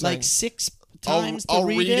exactly what you're saying. Like 6 times I'll to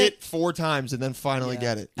read it 4 times and then finally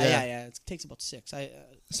get it. Yeah. It takes about 6.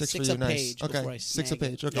 6 6 for a you, nice. page. Okay, before I 6 a snag it.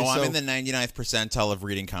 page. Okay, No, so I'm in the 99th percentile of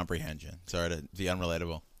reading comprehension. Sorry to be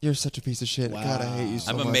unrelatable. you're such a piece of shit. Wow. God, I hate you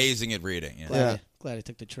so I'm much. amazing at reading. Yeah. Yeah. Glad I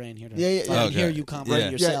took the train here to Yeah. Okay. hear you comprehend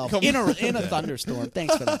Yeah. yourself come in on. a thunderstorm.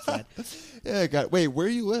 Thanks for that, Fred. Yeah, got it. Wait, where are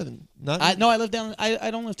you living? Not No, I live down. I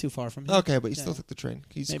don't live too far from here. Okay, but you Yeah. still took the train.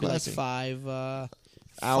 He's Maybe classy. like 5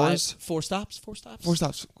 Hours? 4 stops. 4 stops. 4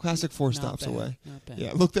 stops. Classic 4 Not stops bad, away. Not bad.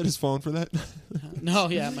 Yeah, looked at his phone for that. No,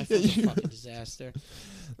 yeah, my phone's a fucking disaster.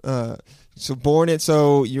 So born it.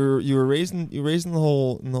 So you were raised in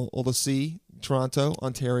the the C, Toronto,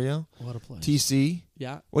 Ontario, What a place. TC.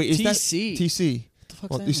 Yeah. Wait, is that TC? TC? What the fuck's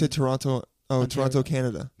Well, that you said mean? Toronto. Oh, Ontario. Toronto,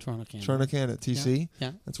 Canada. Toronto, Canada. Toronto, Canada. TC.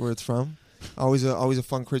 Yeah. That's where it's from. Always a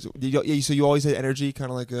fun quiz. So you always had energy,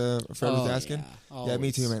 kind of like Fred was asking. Yeah,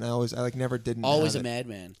 me too, man. I like never didn't. Always have a it.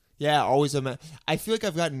 madman. Yeah, always a man. I feel like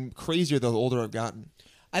I've gotten crazier the older I've gotten.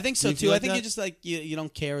 I think so Do you too. feel I like think that? you just like you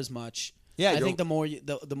don't care as much. Yeah, I think the more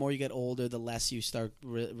you get older, the less you start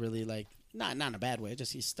really like not in a bad way.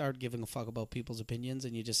 Just you start giving a fuck about people's opinions,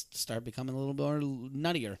 and you just start becoming a little more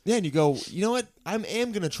nuttier. Yeah, and you go, you know what? I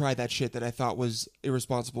am gonna try that shit that I thought was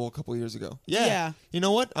irresponsible a couple years ago. Yeah. Yeah. You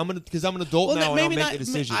know what? Because I'm an adult now, and I'll make the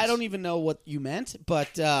decisions. I don't even know what you meant, but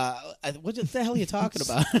what the hell are you talking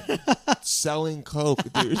about? Selling coke,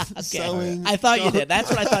 dude. Okay. Selling. I thought you did. That's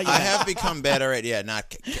what I thought you I meant. have become better at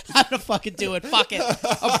not. I'm gonna fucking do it. Fuck it.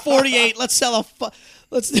 I'm 48. Let's sell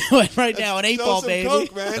Let's do it right now. An 8 Sell ball, some baby.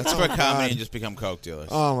 coke, man. Let's quit comedy and just become coke dealers.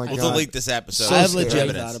 Oh my We'll God. delete this episode. So I've scared. legit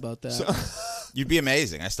Evidence. thought about that. You'd be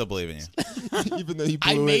amazing. I still believe in you. Even though you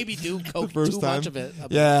I blew it maybe do coke first too time. much of it.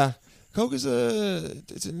 Yeah. Coke is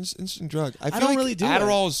it's an interesting drug. I feel don't like really do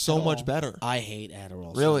Adderall it is so at much all. better. I hate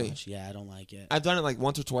Adderall. Really? So much. Yeah, I don't like it. I've done it like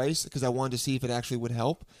once or twice because I wanted to see if it actually would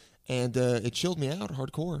help, and it chilled me out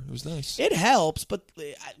hardcore. It was nice. It helps, but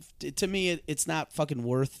to me, it's not fucking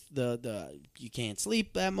worth the. You can't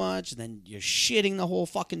sleep that much, and then you're shitting the whole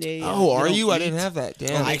fucking day. Oh, are don't you? I eat. didn't have that.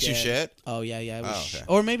 Damn. Oh, makes you did. shit? Oh yeah. I was okay.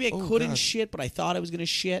 Or maybe I Oh, couldn't God. shit, but I thought I was gonna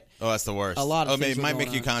shit. Oh, that's the worst. A lot of maybe things it were might going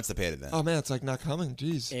make you on. constipated then. Oh man, it's like not coming.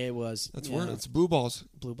 Jeez. It was. That's yeah. weird. It's blue balls.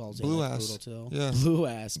 Blue balls. Blue yeah, ass. Brutal too. Yeah. Blue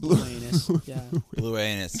ass. Blue anus. Yeah. Blue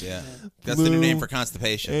anus, yeah. That's the new name for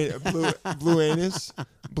constipation. Blue anus.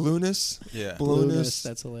 Blueness. Yeah. Blueness.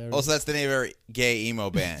 That's hilarious. Also, that's the name of our gay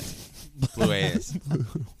emo band. Blue anus.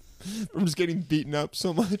 I'm just getting beaten up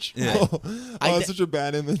so much. Yeah. Oh, it's such a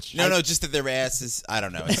bad image. No, just that their asses. I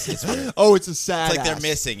don't know. It's weird. Oh, it's a sad. It's like they're ass.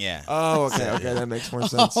 missing. Yeah. Oh, okay, that makes more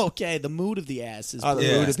sense. Oh, okay, the mood of the ass is Oh, the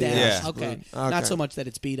mood blue of the ass. ass. Okay. Okay. Not so much that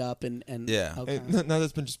it's beat up and Yeah. Okay. Now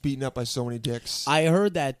that's been just beaten up by so many dicks. I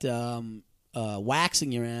heard that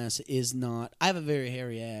waxing your ass is not. I have a very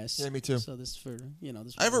hairy ass. Yeah, me too. So this for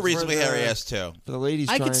this. I have a reasonably hairy ass too. For the ladies,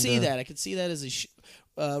 I trying could see to- that. I could see that as a.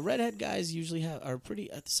 Redhead guys usually are pretty.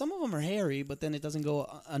 Some of them are hairy, but then it doesn't go.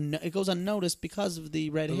 It goes unnoticed because of the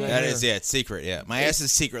red hair. That is, it's secret. Yeah, my ass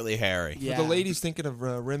is secretly hairy. Yeah. For the ladies thinking of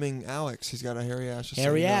rimming Alex, he's got a hairy ass. just so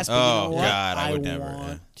Hairy you know. ass. But Oh, you know what? God, I would never, want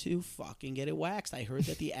yeah. to fucking get it waxed. I heard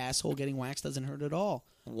that the asshole getting waxed doesn't hurt at all.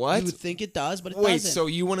 What? You would think it does, but it Wait, doesn't. so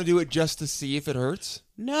you want to do it just to see if it hurts?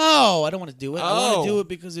 No, I don't want to do it. I want Oh. to do it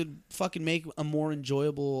because it'd fucking make a more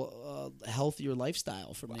enjoyable, healthier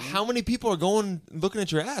lifestyle for me. How many people are going looking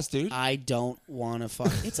at your ass, dude? I don't want to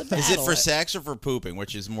fuck. It's a battle. Is it for sex or for pooping?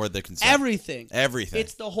 Which is more the concern? Everything. Everything.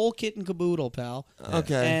 It's the whole kit and caboodle, pal.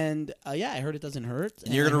 Okay. And yeah, I heard it doesn't hurt.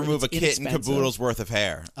 And you're going gonna to remove a kit and caboodle's worth of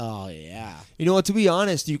hair. Oh yeah. You know what? To be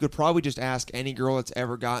honest, you could probably just ask any girl that's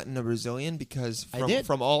ever gotten a Brazilian because I did.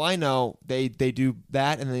 from all I know, they do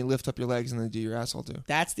that and then they lift up your legs and they do your asshole too.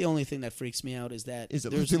 That's the only thing that freaks me out is that Is it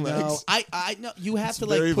there's lifting no. legs? I know you have It's to a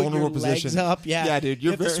very like put your vulnerable legs position. up. Yeah, Yeah, dude, You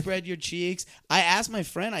you're have to very- spread your cheeks. I asked my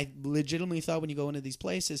friend. I legitimately thought when you go into these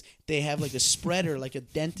places, they have like a spreader, like a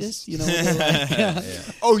dentist. You know, where they're like,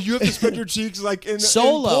 Oh, you have to spread your cheeks like in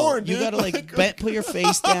solo. in porn, You dude. gotta like put your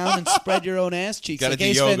face down and spread your own ass cheeks, Gotta like do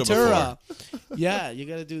Ace yoga Ventura. Yeah, you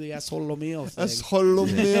gotta do the asshole meal thing. That's solo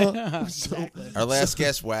meal. Exactly. Our last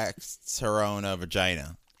guest waxed her own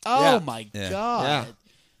vagina. Oh Yeah. my Yeah. god. Yeah.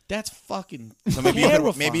 That's fucking So maybe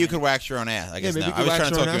terrifying. you could wax your own ass. I guess maybe no. you I could was wax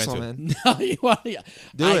trying to your own talk you asshole, into it. man. No, you want to?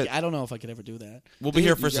 Do it. I don't know if I could ever do that. We'll be Dude,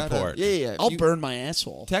 here for you gotta- support. Yeah. I'll You- burn my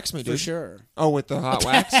asshole. Text me, for dude. sure. Oh, with the hot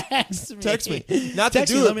wax. Text me. Not to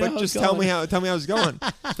Text me, do let it, me know but how just it's tell me going. how it's going.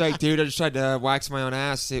 It's like, dude, I just tried to wax my own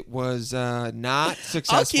ass. It was not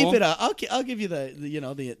successful. I'll keep it up. I'll give you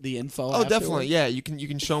the info. Oh, definitely. afterwards. Yeah, you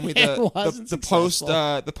can show me It the wasn't the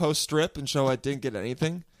post strip and show I didn't get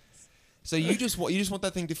anything. So you just want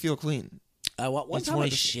that thing to feel clean. One It's time one I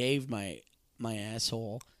of the- shaved my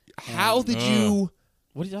asshole. How did you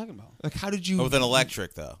What are you talking about? like? How did you? Oh, with an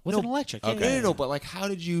electric though. With an electric. okay. No, Yeah. no, but like, how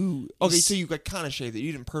did you? Okay, so you like kind of shaved it.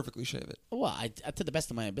 You didn't perfectly shave it. Well, I to the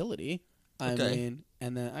best of my ability. I Okay. mean,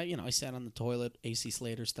 and then I sat on the toilet, AC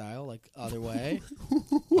Slater style, like other way,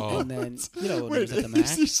 Oh. and then when it was at the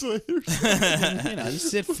Mac, you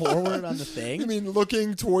sit forward on the thing. I mean,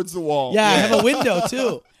 looking towards the wall. Yeah, I have a window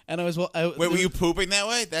too, and I was. Wait, were you pooping that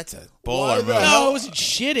way? That's a Why bowler the move. hell? No, I wasn't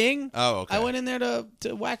shitting. Oh, okay. I went in there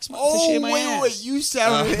to wax my to Oh shave my wait, ass. wait! You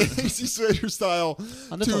sounded AC Slater style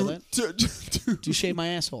On the to, toilet. to to shave my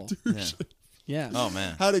asshole. Yeah. Yeah. Oh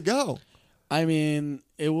man. how'd it go? I mean,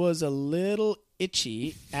 it was a little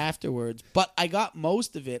itchy afterwards, but I got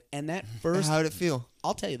most of it. And that first, How'd it feel?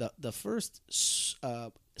 I'll tell you, the first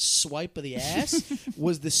swipe of the ass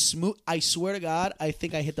was the smooth. I swear to God, I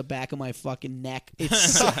think I hit the back of my fucking neck.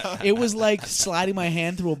 It was like sliding my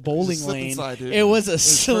hand through a bowling slip and lane. slide, dude. It was a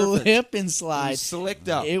perfect. slip and It slide. was slicked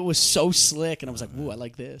up. It was so slick, and I was like, "Ooh, I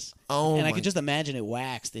like this." Oh and I my- could just imagine it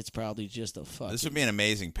waxed. It's probably just a fuck. This would be an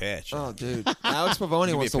amazing pitch. Oh, dude. Alex Pavoni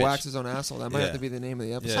Give me wants a to pitch. wax his own asshole. That might Yeah. have to be the name of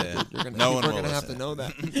the episode. Yeah, yeah. Dude. You're gonna, No one people are will going to have to listen. know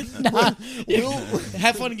that.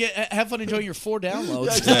 Have fun enjoying your 4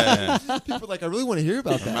 downloads. Yeah. People are like, I really want to hear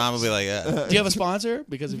about that. Mom will be like, Do you have a sponsor?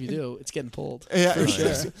 Because if you do, it's getting pulled. Yeah, For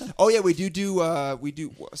sure. Oh yeah, we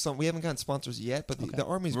do some. We haven't gotten sponsors yet, but the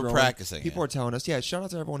Army's We're growing. practicing, People yeah. are telling us. Yeah, shout out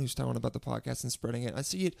to everyone who's telling about the podcast and spreading it. I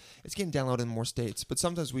see it. It's getting downloaded in more states, but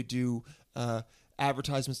sometimes we do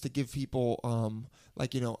advertisements to give people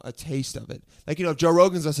a taste of it. Like, if Joe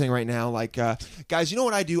Rogan's listening right now, like, guys, you know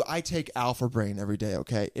what I do? I take Alpha Brain every day.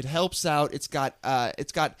 Okay, it helps out. It's got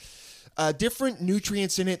different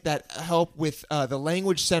nutrients in it that help with the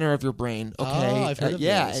language center of your brain. Okay, Oh, I've heard of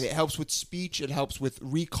yeah, those. and it helps with speech. It helps with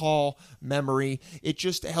recall, memory. It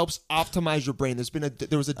just helps optimize your brain.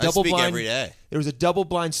 There was a I double speak blind. every day. There was a double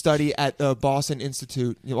blind study at the Boston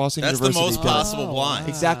Institute, Boston That's the University. most possible Oh, blind. wow.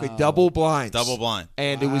 Exactly, double blind. Double blind.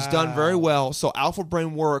 And it was done very well. So Alpha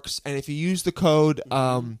Brain works, and if you use the code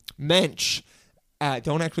MENCH.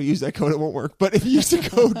 Don't actually use that code; it won't work. But if you use the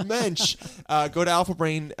code MENCH, go to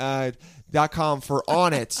alphabrain.com for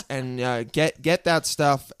On It and get that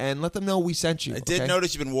stuff and let them know we sent you. I did okay?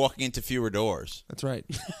 notice you've been walking into fewer doors. That's right.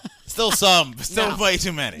 Still some, but still No. way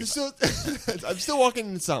too many. I'm still walking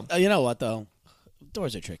in some. You know what though?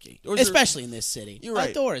 Doors are tricky, Doors are- especially in this city. You're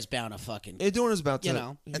right. A door is bound to fucking. It doing is about to. You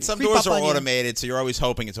know. And some Creep doors up are on you. automated, so you're always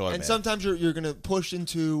hoping it's automated. And sometimes you're gonna push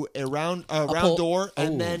into a round pull- door,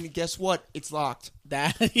 and Ooh. then guess what? It's locked.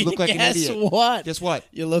 That Look like an guess idiot. what? Guess what?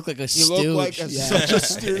 You look like a You stooge. look like Yeah. such a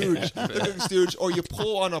stooge. Look like a stooge, or you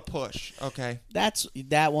pull on a push. Okay. That's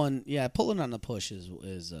that one. Yeah, pulling on the push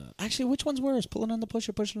is actually which one's worse? Pulling on the push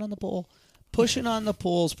or pushing on the pull? Pushing on the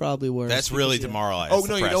pull is probably worse. That's really because, demoralizing. Oh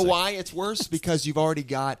no! You know why it's worse? Because you've already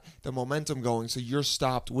got the momentum going, so you're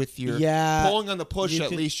stopped with your pulling on the push. You At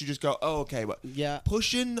could- least you just go, oh okay, but Yeah,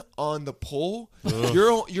 pushing on the pull,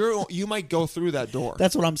 you might go through that door.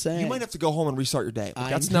 that's what I'm saying. You might have to go home and restart your day. Like, I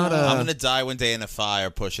that's know. not I'm a gonna die one day in a fire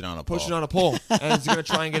pushing on a pole. pushing on a pull, and he's gonna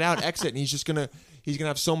try and get out, exit, and he's gonna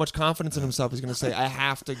have so much confidence in himself. He's gonna say, I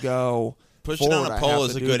have to go. Pushing forward. on I a pole have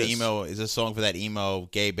is to a do good this." emo. Is a song for that emo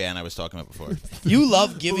gay band I was talking about before. You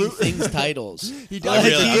love giving things titles. He I does.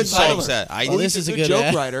 really- He's a I'm good so Tyler. upset. I- Well, this he's is a good good joke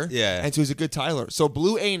ad. writer. Yeah. and so he's a good Tyler. So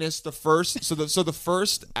Blue Anus, the first, the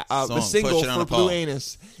first, the Song, single Pushing on for a Blue Pole.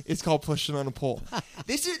 Anus is called "Pushing on a Pole."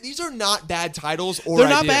 These are not bad titles or They're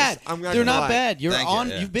not ideas. bad. I'm They're not lie. bad. You're Thank you, on.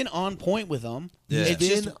 yeah. You've been on point with them. Yeah. He's It's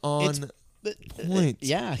just- been on it's- point.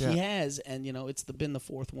 Yeah, Yeah. he has, and it's been the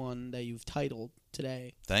fourth one that you've titled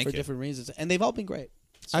today Thank for you. different reasons, and they've all been great.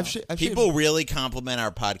 So. I've People really compliment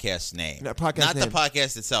our podcast name. No, podcast Not name. the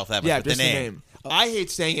podcast itself, that much, yeah, but just the name. I hate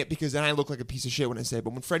saying it because then I look like a piece of shit when I say it.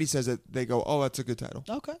 But when Freddie says it, they go, "Oh, that's a good title."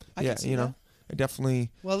 Okay, I yeah, can see you know, that. I definitely.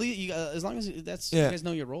 Well, as long as that's Yeah. you guys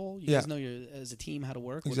know your role, you Yeah. guys know as a team how to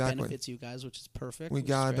work, Exactly. what benefits you guys, which is perfect. We which is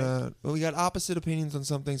got great. we got opposite opinions on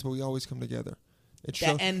some things, but we always come together. It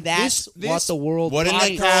shows, And that's this- what the world. What did that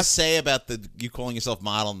needs. girl say about you calling yourself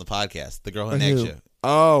model on the podcast? The girl who next you.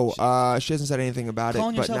 Oh, she hasn't said anything about it,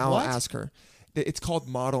 Calling but yourself now what? I'll ask her. It's called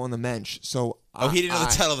Model on the Mensch. So Oh, he didn't know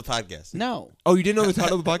the title of the podcast. No, Oh, you didn't know the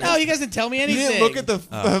title of the podcast? no, you guys didn't tell me You anything. didn't look at the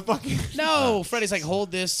fucking. No, Freddie's like, hold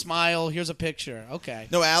this, smile. Here's a picture. Okay.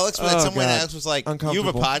 No, Alex. At Oh, some point, God. Alex was like, "You have a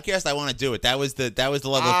Uncomfortable. podcast? I want to do it." That was the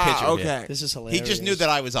level of picture. of it. okay. This is He hilarious. just knew that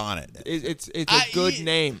I was on it. It's a good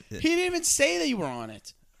name. He didn't even say that you were on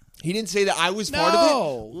it. He didn't say that I was part of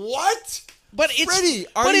No. it. What? But it's Freddie,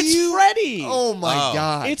 are but it's you? Freddie. Oh my Oh.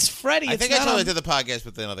 God! It's Freddie. I It's think I not told on- I did the podcast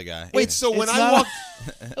with another guy. Wait, so when it's I not-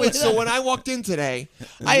 walked, when I walked in today,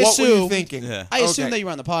 I what were you assume- thinking? Yeah. I assumed Okay. that you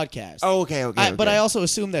were on the podcast. Oh, okay. But okay. I also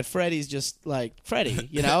assume that Freddie's just like Freddie,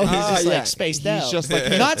 you know? He's just yeah. like spaced He's out. just like-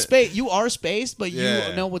 not spaced. You are spaced, but Yeah.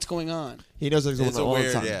 you know what's going on. he knows what's going It's on a all the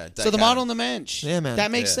weird, time. yeah. So the model on the mensch. Yeah, man.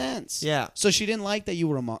 That makes Yeah. sense. Yeah. So she didn't like that you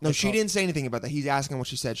were a model. No, she didn't say anything about that. He's asking what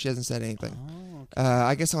she said. She hasn't said anything. Oh,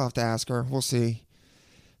 I guess I'll have to ask her. We'll see.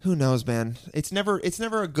 Who knows, man? It's never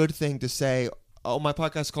a good thing to say. Oh, my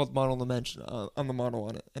podcast is called Model on the Mensch. I'm the model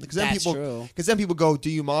on it. And because then That's people, true. because then people go, "Do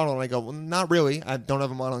you model?" And I go, "Well, not really. I don't have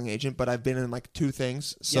a modeling agent, but I've been in like 2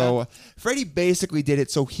 things." So Yeah. Freddie basically did it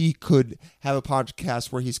so he could have a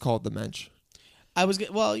podcast where he's called the Mensch. I was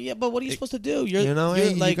well, yeah, but what are you supposed to do? You're You know, you're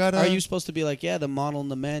hey, you like, gotta- are you supposed to be like, yeah, the model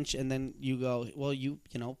and the mensch, and then you go, well, you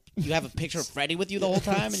know, you have a picture of Freddie with you the whole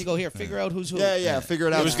time, and you go, here, figure out who's who. Yeah, figure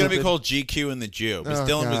it out. It was going to be stupid. called GQ and the Jew, because Oh,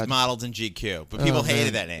 Dylan was God. modeled in GQ, but people Oh,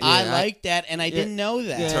 hated man. that name. I Yeah, like that, and I didn't know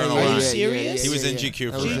that. Yeah, Turn Are around. you serious? He was in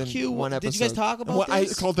GQ I was in GQ, one did you episode. guys talk about Well, I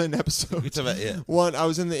this? called it an episode. It's about it. One, I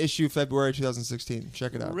was in the issue February 2016.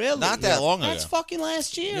 Check it out. Really? Not that long That's ago. fucking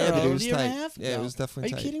last year. Yeah, but it or was a year and tight. a half ago. Yeah, it was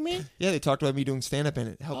definitely Are tight. you kidding me? Yeah, they talked about me doing stand up in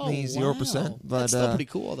it. Helped me 0%. Wow. But That's still pretty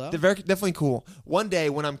cool, though. they're very definitely cool. One day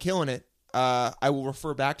when I'm killing it, I will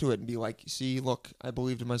refer back to it and be like, "See, look, I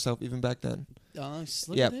believed in myself even back then."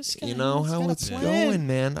 Look Yeah, at this guy. you know He's how got a it's plan. going,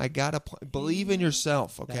 man. I gotta believe in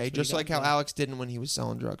yourself, That's okay? what Just you like gotta how do. Alex didn't when he was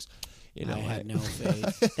selling drugs. You know, I had no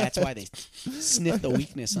faith. That's why they sniffed the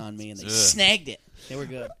weakness on me and they snagged it. They were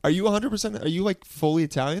good. Are you 100%? Are you like fully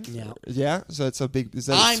Italian? Yeah. Yeah. So it's a big. Is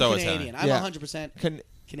that I'm so Canadian. Italian. I'm Yeah. 100% Can,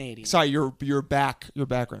 Canadian. sorry, your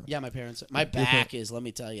background. Yeah, my parents. My back is. Let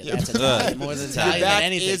me tell you, Yeah. that's Italian more than Your Italian back than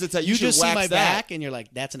anything. is Italian. You You should just see wax my that. back and you're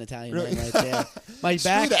like, that's an Italian man right there. My Screw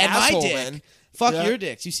back the and my asshole, dick. man. Fuck Yeah. your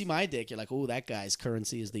dicks. You see my dick, you're like, oh, that guy's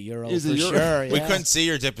currency is the euro Is for the euro. sure. We yeah. couldn't see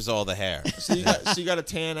your dip was all the hair. So you got a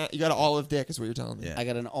tan. You got an olive dick, is what you're telling me. Yeah. I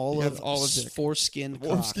got an You olive, have olive dick. foreskin cock.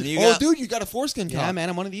 Foreskin. You Oh, got- dude, you got a foreskin Yeah, cock. man,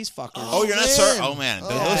 I'm one of these fuckers. Oh, you're not man. sir. Oh man, Oh,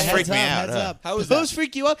 those heads freak me up, out. Heads huh? up. How is Those that?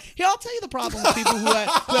 freak you out? Here, I'll tell you the problem with people who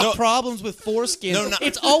have No. problems with foreskin. No, no.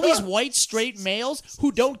 It's always white, straight males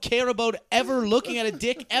who don't care about ever looking at a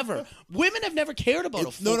dick ever. Women have never cared about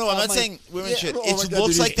a No, I'm not my- saying women Yeah, should. oh It my God,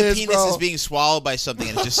 looks dude, like he's the pissed, penis bro. is being swallowed by something,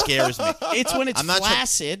 and it just scares me. It's when it's I'm not try-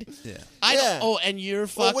 flaccid. Yeah. I Yeah. don't. Oh, and your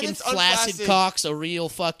Well, when fucking it's flaccid unflaccid- cock's a real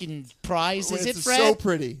fucking prize, is It's it, Fred? so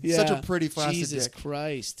pretty. Yeah. Such a pretty flaccid Jesus dick.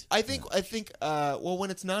 Christ. I think. Well,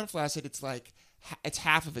 when it's non-flaccid, it's like it's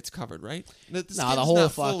half of it's covered, right? The No, skin's the whole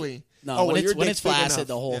not fucking. fully. No, Oh, when well, your it's dick's big flaccid, enough.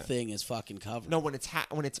 the whole Yeah. thing is fucking covered. No, when it's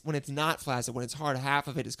not flaccid, when it's hard, half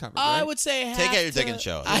of it is covered. I right? would say half Take out your dick to- and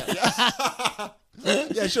show it.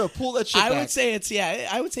 Yeah, sure. Pull that shit I back. would say it's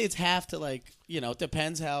I would say it's half to like it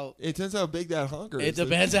depends how it depends how big that honker is. it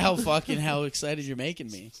depends how excited you're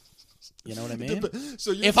making me. You know what I mean?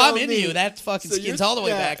 So you're If I'm telling into me- you, that fucking so skins you're- all the way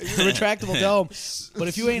yeah, back to the retractable dome. But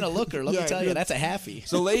if you ain't a looker, let Yeah, me tell you, you're- that's a halfie.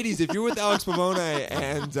 So, ladies, if you're with Alex Pavone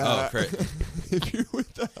and Oh, great. if you're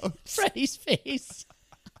with Alex, Freddie's face.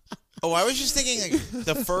 Oh, I was just thinking, like,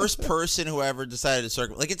 the first person who ever decided to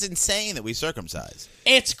circumcise. Like, it's insane that we circumcise.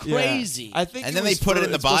 It's Yeah. crazy. I think, And it then they was put it for-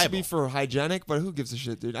 in the it's supposed to be Bible. for hygienic, but who gives a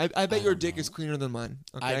shit, dude? I bet your dick is cleaner than mine.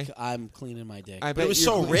 Okay, I'm cleaning my dick. I But it was you're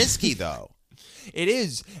so clean- risky, though. It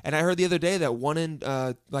is, and I heard the other day that 1 in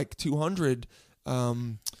like 200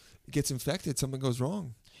 gets infected. Something goes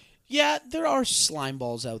wrong. Yeah, there are slime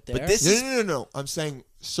balls out there. But this No, is. no, no, no. I'm saying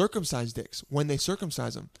circumcised dicks when they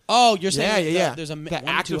circumcise them. oh, you're saying Yeah. there's a the 1 in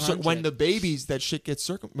act of 200. when the babies that shit gets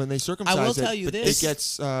when they circumcise tell you it, this. it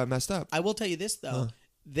gets messed up. I will tell you this though.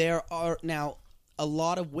 There are now a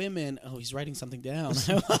lot of women. Oh, he's writing something down. Oh,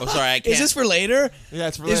 sorry, I can't. Is this for later? Yeah,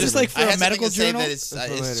 it's Is this related. like for I a had something medical to say journal? that it's That's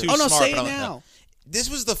too related. Oh no, smart. say it but I'm- now.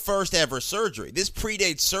 This was the first ever surgery. This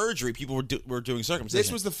predates surgery. People were doing circumcision.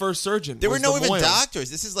 This was the first surgeon. There were was no the even Moyle.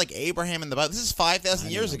 doctors. This is like Abraham in the Bible. This is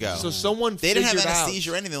 5,000 years ago. So someone They didn't have figured out-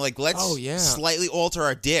 anesthesia or anything. Like, let's Oh, yeah. slightly alter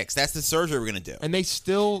our dicks. That's the surgery we're going to do. and they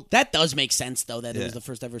still That does make sense though. That it Yeah. was the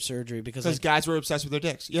first ever surgery because because like, guys were obsessed with their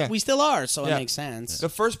dicks. Yeah, we still are, so Yeah. it makes sense. the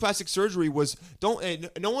first plastic surgery was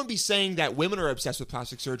no one be saying that women are obsessed with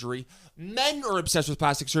plastic surgery. Men are obsessed with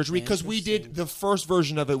plastic surgery because we did the first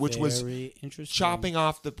version of it, which was Very interesting. chopping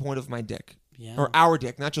off the point of my dick. Yeah. Or our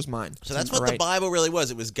dick, not just mine. So that's All what the right. Bible really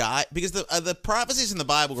was. It was God, because the prophecies in the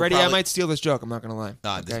Bible were Freddie, probably, I might steal this joke. I'm not gonna lie.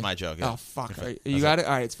 No, this is my joke, yeah. Oh fuck! That's right. You That's got it.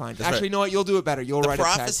 All right, it's fine. Actually, right. you know what? You'll do it better. You'll the write a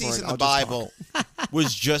tag for prophecies it. in I'll the just talk. Bible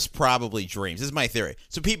was just probably dreams. This is my theory.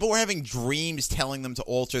 So people were having dreams telling them to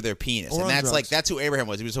alter their penis, Or and on drugs. that's who Abraham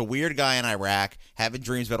was. He was a weird guy in Iraq having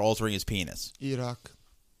dreams about altering his penis.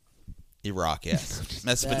 Iraq, yes.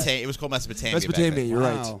 Mesopotamia. It was called Mesopotamia. back Mesopotamia. then. You're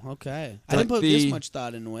right. Wow. Okay. I Like didn't put this the- much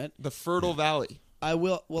thought into it. The Fertile Valley. I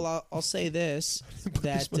will. Well, I'll say this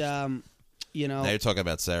that you know, Now you're talking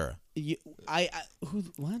about Sarah, who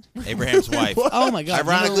what? Abraham's wife. Oh my God!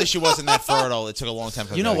 Ironically, she wasn't that fertile. It took a long time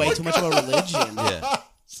for her you know to way get- too much about religion. Yeah.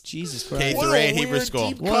 Jesus K Christ! What a through 8 Hebrew weird school.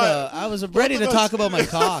 deep What cut. I was ready to of us- talk about my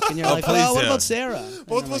cock, and you're like, please "Well, what do. about Sarah?"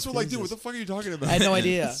 Both And of us I'm were like, dude, what Jesus. the fuck are you talking about? I had no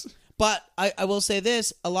idea. But I will say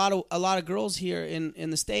this: a lot of girls here in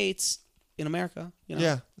the States, in America, you know,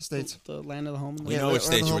 Yeah, the States. the land of the home. We Yeah, know right which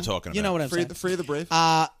states you were home. talking about. You know what I'm Free, saying? the free of the brave.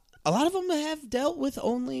 A lot of them have dealt with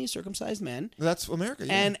only circumcised men. That's America.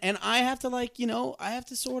 Yeah. And I have to I have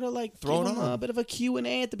to sort of like Throw give it them on. a bit of a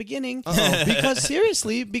Q&A at the beginning Uh-oh. because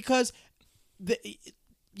seriously, because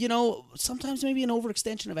sometimes maybe an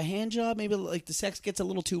overextension of a hand job, maybe like the sex gets a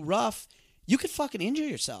little too rough, you could fucking injure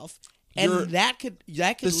yourself. Your- and that could The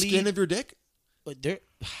lead. skin of your dick? There,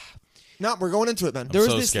 No, we're going into it, man.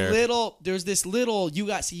 so scared. There's this little. You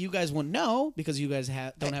guys wouldn't know because you guys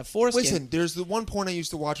don't have foreskin. Listen, there's the one porn I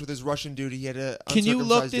used to watch with this Russian dude. He had a Can you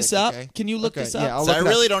look uncircumcised this dick, up? okay? Can you look this up? Yeah, I'll So look I it up.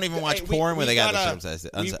 really don't even watch Hey, porn where we they got gotta- circumcised.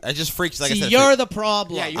 we- I just freaks like I See, said. you're the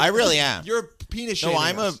problem. Yeah, I really am. You're penis No,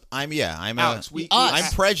 shaming us. I'm Alex,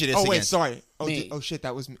 I'm prejudiced Oh wait, against. sorry. Me. Oh shit,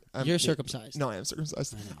 that was me. You're circumcised. No, I am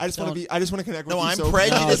circumcised. I just want to connect with No, you. I'm so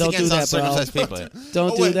prejudiced No, don't do against that, bro. uncircumcised people.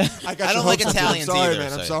 Don't Oh, do wait, that. I got I your don't like hopes up. Italians I'm sorry, either,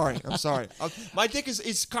 man. I'm so- sorry. I'm sorry. My dick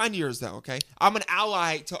is kind of yours, though. Okay, I'm an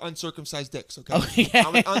ally to uncircumcised dicks. Okay, Oh, yeah.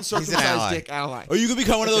 I'm an uncircumcised ally. dick ally. Or you could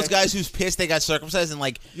become one of those Okay. guys who's pissed they got circumcised and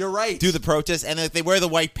like You're right. do the protest and they wear the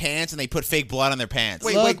white pants and they put fake blood on their pants.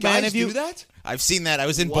 Wait, Look, wait, man, guys if you- do that? I've seen that. I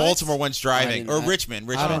was in What? Baltimore once driving, or didn't-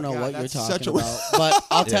 Richmond. I don't know God, what you're that's talking such a- about, but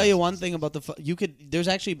I'll tell Yeah. you one thing about you could. There's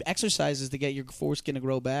actually exercises to get your foreskin to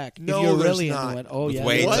grow back. No, if you're there's really not. into it. Oh With yeah,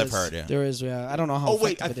 weights, there I've is. heard. Yeah. There is. Yeah, I don't know how Oh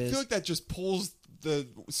wait, I effective it feel is. like that just pulls the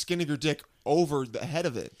skin of your dick over the head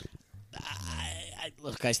of it.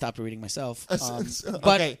 Look, I stopped reading myself.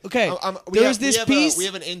 But okay, we there's have, this we have piece. we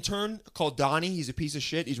have an intern called Donnie. He's a piece of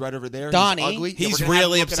shit. He's right over there. Donnie? He's ugly. Yeah, He's we're gonna have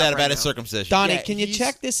really to look it upset up about right his now. circumcision. Donnie, Yeah, can you he's-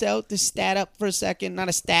 check this out? This stat up for a second. Not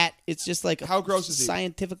a stat. It's just like How gross is he?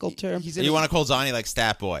 Scientifical term. He's in You a- want to call Donnie like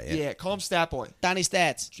Stat Boy? Yeah, call him Stat Boy. Donnie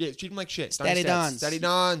stats. Yeah, treat him like shit. Statty Dons. Statty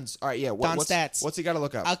Dons. All right, yeah. Don what's, Stats. What's he got to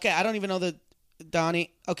look up? Okay, I don't even know the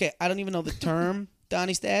Donnie. Okay, I don't even know the term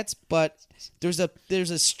Donnie stats, but there's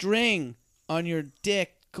a string on your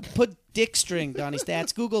dick. Put dick string Donnie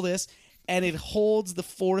stats. Google this, and it holds the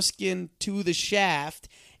foreskin to the shaft,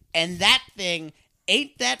 and that thing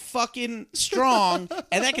ain't that fucking strong,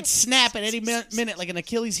 and that could snap at any minute like an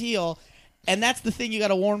Achilles heel. And that's the thing you got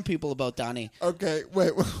to warn people about, Donnie. Okay,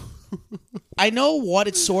 wait. I know what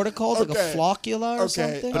it's sort of called, like Okay. a flocula or Okay,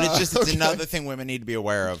 something. But it's just it's Okay. another thing women need to be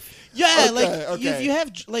aware of. yeah, Okay, like okay. if you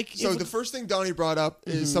have like So if- the first thing Donnie brought up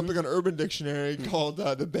is something on Urban Dictionary called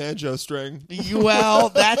the banjo string. Well,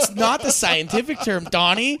 that's not the scientific term,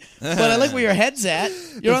 Donnie. But I like where your head's at.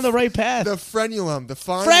 You're on the right path. The frenulum, the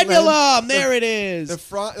fine length- Frenulum. There it is.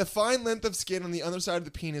 The fine length of skin on the underside of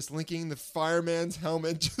the penis linking the fireman's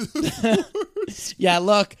helmet to the Yeah,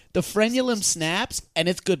 look, the frenulum snaps and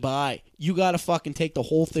it's goodbye. You gotta fucking take the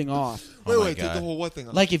whole thing off. Wait, my take God. the whole what thing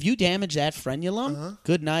off? Like if you damage that frenulum,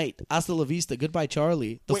 good night, hasta la vista, goodbye,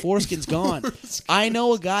 Charlie. The Wait. foreskin's gone. I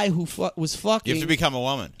know a guy who was fucking. You have to become a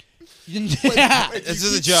woman. yeah, wait, This you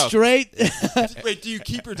is a keep- joke. straight. Wait, do you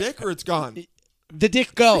keep your dick or it's gone? The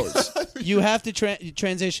dick goes. You have to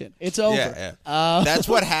transition. It's over. Yeah. That's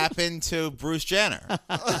what happened to Bruce Jenner.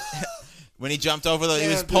 When he jumped over he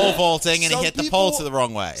was Damn, pole dude. vaulting and Some he hit the people- pole to the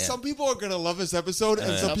wrong way. Yeah. Some people are gonna love this episode,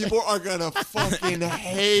 and some people are gonna fucking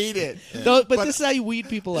hate it. No, but But- this is how you weed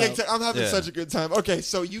people Yeah, out. exactly. I'm having Yeah. such a good time. Okay,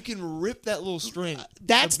 so you can rip that little string.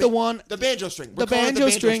 That's The the one. The banjo string. The We're calling it banjo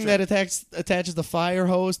string that attaches the fire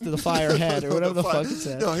hose to the fire head or whatever the fuck it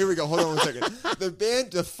says. No, here we go. Hold on 1 second.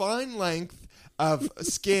 The fine length of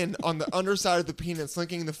skin on the underside of the penis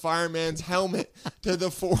linking the fireman's helmet to the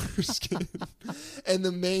foreskin and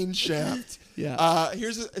the main shaft. Yeah.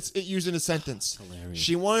 It's used in a sentence.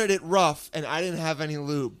 She wanted it rough, and I didn't have any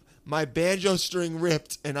lube. My banjo string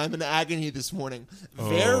ripped, and I'm in agony this morning.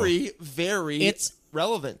 Very, very It's-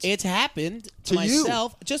 relevant. It's happened to To you.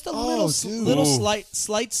 myself. Just a Oh, little dude. slight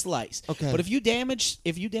slice. Okay. But if you damage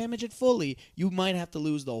it fully, you might have to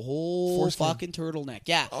lose the whole Foreskin. fucking turtleneck.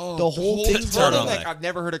 Yeah. Oh, the whole thing. turtleneck. I've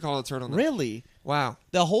never heard it called a turtleneck. Really? Wow.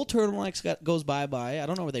 The whole turtleneck goes bye-bye. I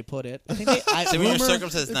don't know where they put it. I think So when you're rumor,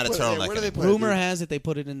 circumcised, it's not a Where turtleneck. do they anymore. put it, rumor dude? has it they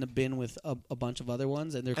put it in the bin with a bunch of other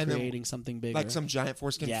ones, and they're And then, creating something bigger. Like some giant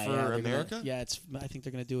foreskin yeah, for they're gonna- America? yeah, I think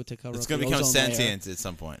they're going to do it to cover It's up going to the become ozone layer. sentient at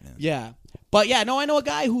some point. Yeah. Yeah. But yeah, no, I know a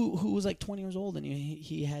guy who was like 20 years old and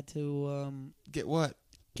he had to Get what?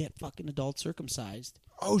 get fucking adult circumcised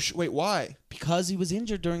Oh, wait, why? because he was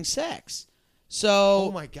injured during sex. So,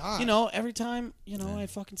 Oh, my God. you know, every time, you know, I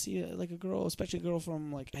fucking see like a girl, especially a girl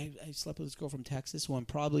from like I slept with this girl from Texas who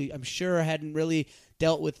I'm sure hadn't really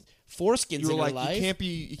dealt with foreskins You were in her like, life.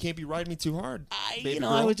 you can't be riding me too hard. You know,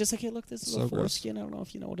 girl. I was just like, hey, look, this is So a gross. foreskin. I don't know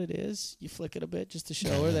if you know what it is. You flick it a bit just to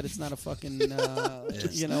show her that it's not a fucking, you know,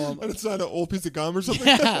 And it's not an old piece of gum or something.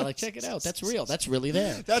 yeah, like check it out. That's real. That's really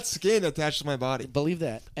there. That's skin attached to my body. Believe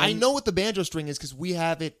that. I And- know what the banjo string is because we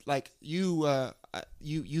have it. Like you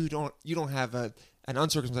don't have an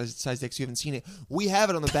uncircumcised dick, so you haven't seen it. We have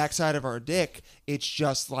it on the backside of our dick. It's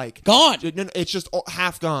just like Gone. No, it's just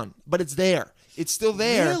half gone, but it's there. It's still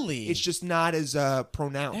there. Really? It's just not as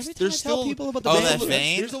pronounced. Every time There's I tell still people about the Oh, banjo that string-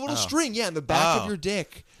 vein? There's a little Oh. string, yeah, in the back Oh. of your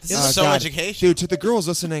dick This is so God. educational. Dude, to the girls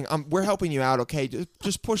listening, we're helping you out, okay?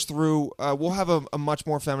 Just push through. We'll have a much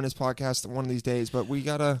more feminist podcast one of these days, but we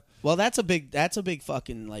gotta. Well, that's a big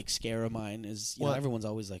fucking like scare of mine. Is you know What? everyone's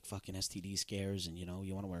always like fucking STD scares, and you know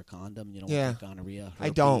you want to wear a condom, you don't Yeah. want to get gonorrhea. Herpes, I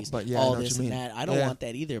don't, but yeah, I know all what this you and mean. that. I don't Yeah. want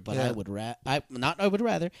that either. But Yeah. I would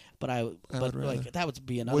rather, but would rather. like that would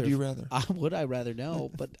be another. Would you rather? Would I rather?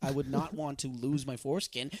 No, but I would not want to lose my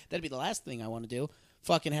foreskin. That'd be the last thing I want to do.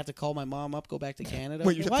 Fucking have to call my mom up, go back to Canada.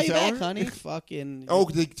 Wait, you have Why to you tell back, her? honey? Fucking. Oh,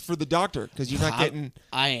 for the doctor, because you're not getting.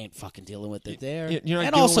 I ain't fucking dealing with it there. You're not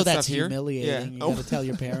and dealing also with that's stuff here? humiliating. Yeah. You Oh. gotta tell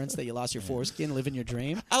your parents that you lost your foreskin, living your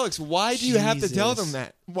dream. Alex, why do you have to tell them Jesus.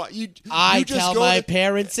 that? Why you I just tell go my to-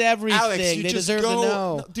 parents everything. Alex, you they just deserve go, to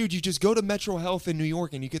know. No, dude, you just go to Metro Health in New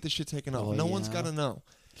York and you get the shit taken off. Oh, No one's yeah. got to know.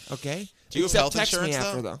 Okay? Do you have Except health text insurance, me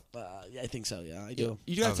after, though? I think so. Yeah, I do.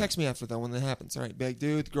 You gotta Okay. text me after though when that happens. All right, be like,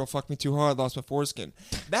 dude, the girl fucked me too hard, lost my foreskin.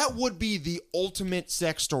 That would be the ultimate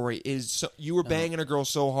sex story. You were banging a girl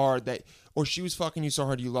so hard that, or she was fucking you so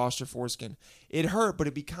hard you lost your foreskin. It hurt, but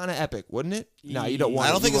it'd be kind of epic, wouldn't it? No, you don't want.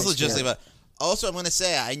 I don't it. think You it's want logistically, scared. but also I'm going to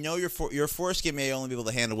say I know your foreskin may only be able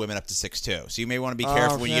to handle women up to 6'2", so you may want to be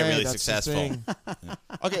careful when you get Okay, really that's the successful. thing.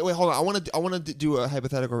 Okay, wait, hold on. I want to do a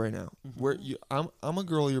hypothetical right now. Mm-hmm. Where I'm a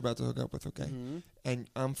girl you're about to hook up with, okay? And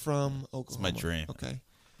I'm from Oklahoma. my dream. Okay.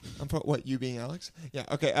 I'm from what? You being Alex? Yeah.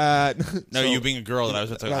 Okay. No, so- you being a girl that I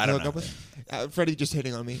was about to. about I to don't hook know. up with? Freddie just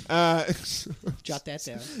hitting on me. Jot that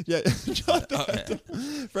down.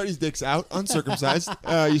 Yeah. Freddie's dick's out, uncircumcised.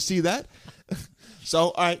 You see that?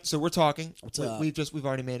 So all right, so we're talking. What's up? We've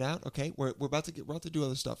already made out. Okay, we're about to do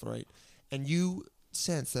other stuff. All right, and you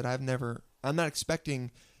sense that I'm not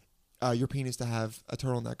expecting your penis to have a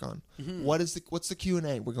turtleneck on. What's the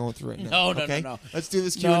Q&A we're going through right now? No. Okay? Let's do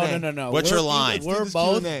this Q&A. No. What's your line? Let's do We're this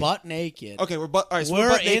both Q&A. butt naked. Okay, all right, so we're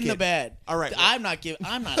butt in naked. the bed. All right. I'm not.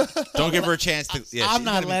 Don't give her a chance to. Yeah, I'm she's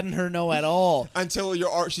not gonna be- letting her know at all. Until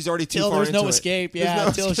she's already too Till far there's into no it. escape. There's Yeah. no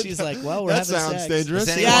Until escape. she's like, well, we're That having sounds sex. dangerous.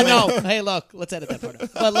 Does Yeah, anyone- no. Hey, look. Let's edit that part out.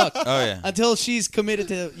 But look. Oh yeah. Until she's committed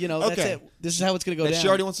to, that's Okay. it. This is how it's gonna go That down. she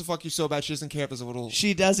already wants to fuck you so bad she doesn't care if there's a little.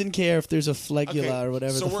 She doesn't care if there's a flegula Okay, or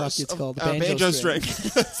whatever so the we're- fuck it's called. The banjo string.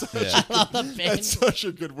 Yeah. I love the That's banjo. such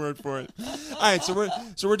a good word for it. All right, so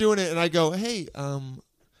we're doing it, and I go, hey,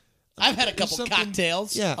 I've had a couple something-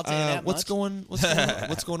 cocktails. yeah, I'll tell you that what's much.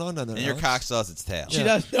 what's going on down there? And your Alex? cock still has its tail. She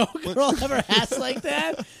does. No girl ever has like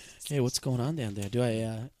that. Hey, what's going on down there? Do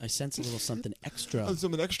I sense a little something extra? Oh,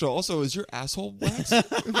 something extra. Also, is your asshole waxed?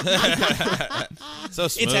 So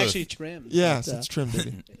smooth. It's actually trimmed. Yes, but, it's trimmed,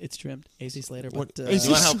 baby. It's trimmed. AC Slater. What- But, AC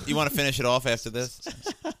You want to help? You want to finish it off after this?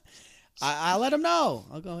 I'll let him know.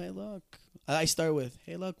 I'll go, hey, look. I start with,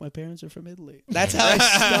 hey, look, my parents are from Italy. That's how I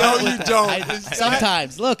start. No, you with- don't.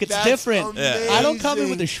 Sometimes. Look, it's That's different. Yeah. I don't come in amazing.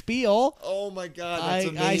 with a spiel. Oh my god, that's I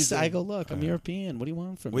amazing. go, look, I'm European. What do you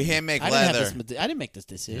want from We me? hand make I didn't have leather. this- I didn't make this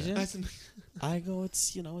decision. That's am- I go,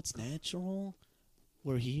 it's it's natural.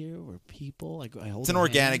 We're here. We're people. I hold. It's an her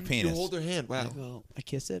organic hand. you penis. hold her hand. I Wow. go. I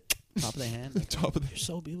kiss it. Top of the hand. I go, Top of the- You're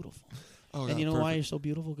so beautiful. Oh, And God, you know why perfect. you're so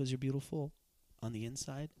beautiful? Because you're beautiful on the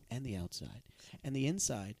inside and the outside. And the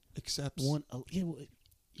inside, Accepts.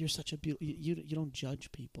 you're such a beautiful. You don't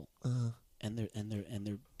judge people and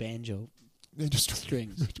their banjo Just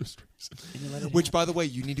strings. Just- And you let it Which, happen. by the way,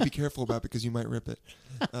 you need to be careful about because you might rip it.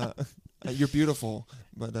 You're beautiful,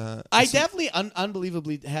 but I definitely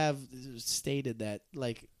unbelievably have stated that.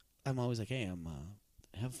 Like I'm always like, hey,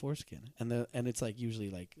 I have foreskin, and it's like usually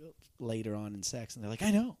like later on in sex, and they're like,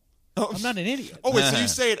 I know. Oh. I'm not an idiot. Oh, wait, so you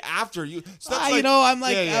say it after you? So that's like, I'm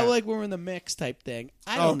like, yeah, yeah. I like when we're in the mix type thing.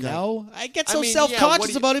 I don't Okay. know. I get I so mean, yeah, self-conscious what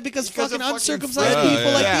do you- about it because because fucking of fucking uncircumcised Fred.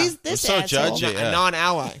 people like Yeah. this We're so asshole. judgy. a Yeah.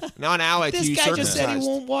 non-ally to This you guy just said he circumcised.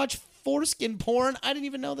 won't watch foreskin porn. I didn't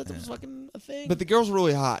even know that was fucking a thing. But the girl's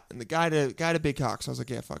really hot, and the guy to big cock. So I was like,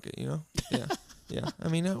 yeah, fuck it, Yeah, yeah. I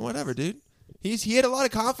mean, whatever, dude. He had a lot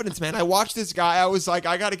of confidence, man. I watched this guy. I was like,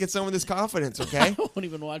 I got to get some of this confidence, I okay? won't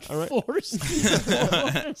even watch All right. foreskin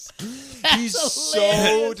porn. He's so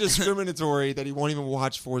hilarious. discriminatory that he won't even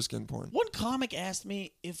watch foreskin porn. One comic asked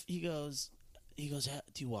me if he goes, do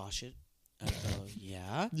you wash it? I go,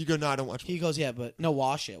 yeah. You go, no, I don't watch. He goes, yeah, but no,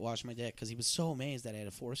 wash my dick, because he was so amazed that I had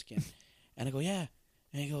a foreskin. And I go, yeah.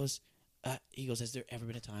 And he goes, has there ever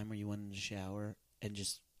been a time where you went in the shower and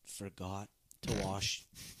just forgot to wash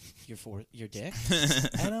your dick?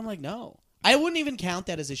 And I'm like, no. I wouldn't even count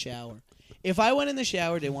that as a shower. If I went in the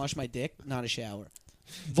shower, didn't wash my dick, not a shower.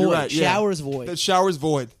 Void. You're right, yeah. Shower is void. The shower's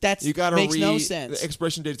void. You gotta makes no sense. The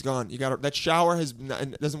expiration date's gone. You got to that shower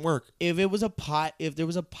it doesn't work. If there was a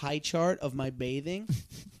pie chart of my bathing,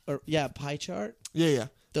 pie chart, Yeah.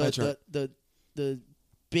 the That's right. the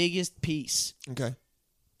biggest piece Okay.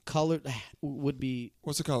 color would be.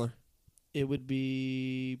 What's the color? It would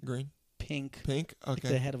be Green, pink. pink. Like the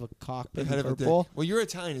Okay. head of a cock, The but head of a dick. purple. Well, you're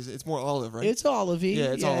Italian. It's more olive, right? It's olivey.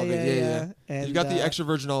 Yeah, it's olive. Yeah. And, You got the extra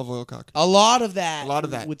virgin olive oil cock. A lot of that. A lot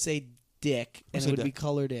of that. would say dick, and Would it say would be dick.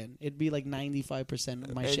 colored in. It'd be like 95%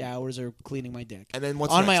 of my And- showers are cleaning my dick. And then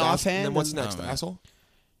what's On next? my Ass- offhand, And then what's and- next? Oh, man. Asshole.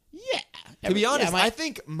 Yeah. To be honest, yeah, I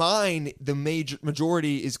think mine the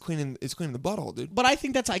majority is cleaning the butthole, dude. but I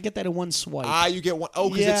think I get that in one swipe. You get one. Oh,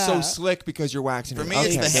 because it's so Yeah. slick because you're waxing For it. me,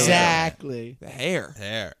 it's Okay, the hair. exactly. The hair.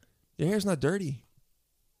 Hair. Your hair's not dirty.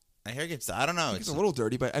 My hair gets. I don't know. It's a little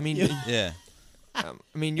dirty, but I mean, Yeah.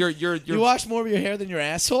 you're You wash more of your hair than your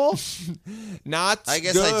asshole? not. I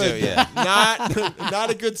guess good. I do, yeah. not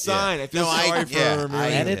a good sign. I feel No, I- sorry for yeah, Maria.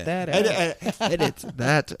 I- Edit that out. Edit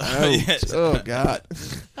that out. Yes. Oh God.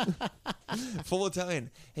 Full Italian.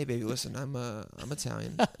 Hey baby, listen, I'm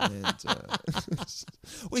Italian. And,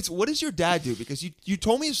 wait, so what does your dad do? Because you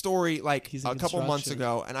told me a story like He's in a couple months construction.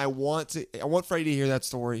 ago, and I want Freddie to hear that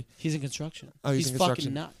story. He's in construction. Oh, he's in construction.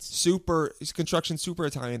 fucking nuts. It's construction, super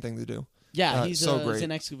Italian thing to do. Yeah, He's he's great.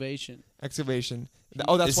 in excavation. Excavation.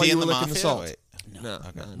 Oh, that's Is why he you in were the licking the mafia? salt. Wait. No,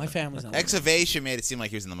 Okay. no, My family's not. Excavation made it seem like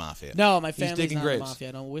he was in the mafia. No, my family's digging not in the graves. mafia.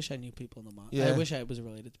 I don't wish I knew people in the mafia. Yeah. I wish I was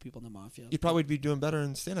related to people in the mafia. You'd probably be doing better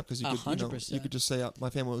in stand up because you could, 100%. you could just say, "My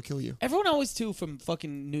family will kill you." Everyone always too from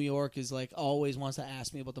fucking New York is like always wants to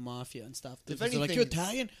ask me about the mafia and stuff. If They're like, anything- "You're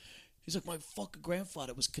Italian?" He's like, "My fucking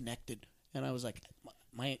grandfather was connected," and I was like,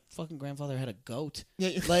 "My fucking grandfather had a goat."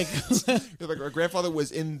 Yeah, Like, you're like, my grandfather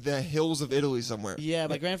was in the hills of Italy somewhere. yeah,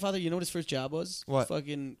 my grandfather. You know what his first job was? What?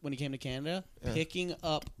 Fucking when he came to Canada, Yeah. picking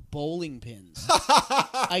up bowling pins.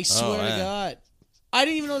 I swear to yeah. God, I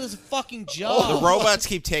didn't even know this was a fucking The job. robots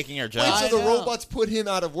keep taking our Wait, jobs. so I the know. robots put him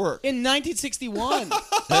out of work. In 1961,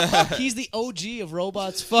 he's the OG of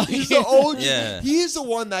robots. Fucking. He's the OG. Yeah. He is the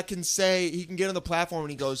one that can say he can get on the platform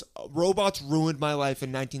and he goes, "Robots ruined my life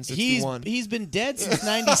in 1961." He's been dead since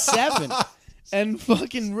 97, and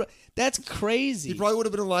fucking that's crazy. He probably would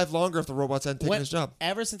have been alive longer if the robots hadn't taken his job.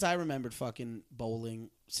 Ever since I remembered fucking bowling,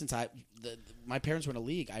 since my parents were in a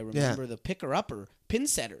league, I remember the picker upper pin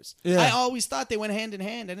setters. Yeah. I always thought they went hand in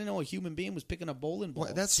hand. I didn't know a human being was picking a bowling ball.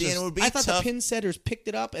 Well, that's See, and just, it would be I thought tough. the pin setters picked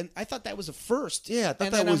it up, and I thought that was a first. Yeah, I thought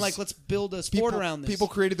and that then I'm was- like, let's build a sport around this. People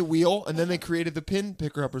created the wheel and then they created the pin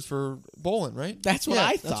picker uppers for bowling, right? That's what Yeah,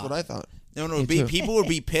 I That's thought. what I thought. No, Me be too. people would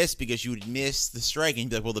be pissed because you would miss the strike and you'd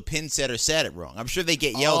be like, well, the pin setter said it wrong. I'm sure they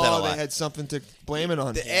get yelled at a Oh, they lot. had something to blame it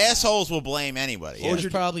on. The assholes will blame anybody. He Yeah. was your-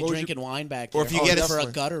 probably what was drinking wine back Or there. if you get for a- a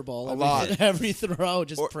definitely. gutter ball, A every, lot. every throw,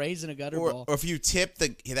 just Or- praising a gutter Or, ball. or if you tip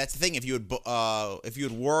that's the thing. If you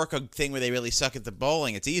would work a thing where they really suck at the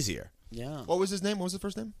bowling, it's easier. Yeah, What was his name? What was the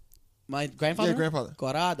first name? my grandfather. Yeah, grandfather.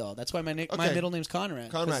 Corrado. That's why my Okay. middle name's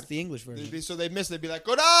Conrad. 'cause Conrad. it's the English version. So they missed. They'd be like,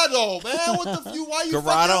 "Corrado, man, what the? Why you Garado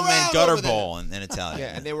fucking meant around gutter over there?" bowl in Italian.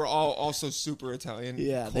 Yeah, and they were all also super Italian.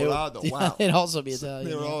 Yeah, Corrado. Wow. It'd also be Italian.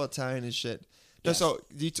 They were yeah. all Italian as shit. No, Yes. so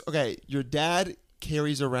okay, your dad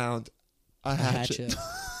carries around a a hatchet. hatchet.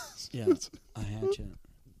 Yeah, a hatchet.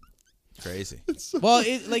 Crazy. Well,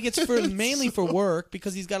 it's for mainly for work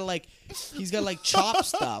because he's got to like chop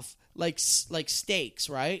stuff like steaks,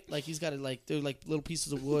 right? Like he's got to they're like little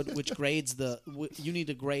pieces of wood which grades you need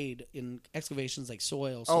to grade in excavations like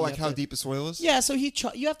soil. So Oh, you like have how to- deep the soil is? Yeah, so you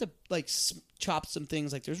have to like chop some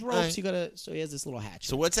things like there's ropes. Right. You gotta so he has this little hatchet.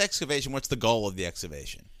 So what's excavation? What's the goal of the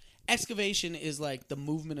excavation? Excavation is like the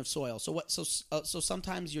movement of soil. So what? So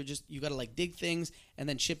sometimes you gotta like dig things and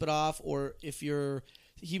then chip it off, or if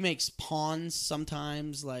he makes ponds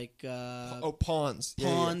sometimes like Oh, ponds.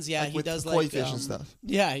 ponds. Yeah, Like he with does koi like fish and stuff.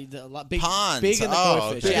 Yeah, he does a lot big Ponds. big in the Oh, koi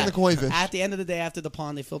fish. okay. Big Yeah. in the koi fish. At the end of the day, after the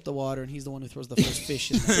pond, they fill up the water, and he's the one who throws the first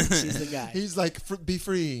fish in. He's the guy. He's like, be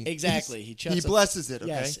free. Exactly. He chucks a- blesses it.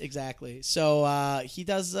 Okay. Yes, exactly. So he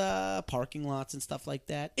does parking lots and stuff like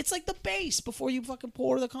that. It's like the base before you fucking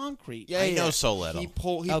pour the concrete. Yeah, I yeah. know so little. He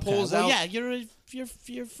Okay. pulls well, out. yeah, you're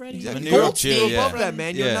Freddie. He's a New gold York tier Jew, yeah. above that,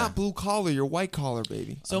 man. You're Yeah. not blue collar. You're white collar,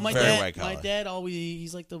 baby. So I'm my very dad, white collar. my dad always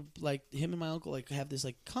he's like him and my uncle like have this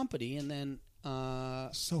like company, and then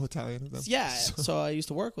So Italian of them. yeah. So I used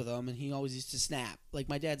to work with him, and he always used to snap. Like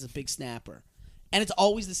my dad's a big snapper, and it's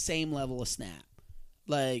always the same level of snap.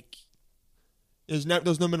 Like There's no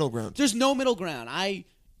middle ground. there's no middle ground.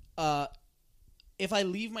 If I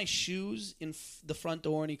leave my shoes in the front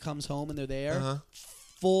door and he comes home and they're there, Uh-huh.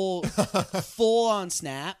 full on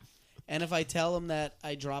snap. And if I tell him that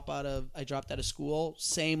I dropped out of school,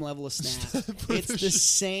 same level of snap. It's the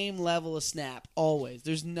same level of snap always.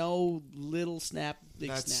 There's no little snap, big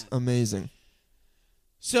That's snap. amazing.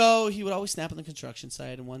 So he would always snap on the construction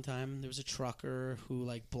site, and one time there was a trucker who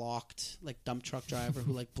blocked, dump truck driver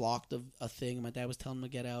who blocked a thing. And my dad was telling him to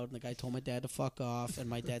get out, and the guy told my dad to fuck off, and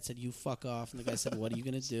my dad said, "You fuck off," and the guy said, "What are you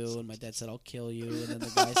gonna do?" And my dad said, "I'll kill you." And then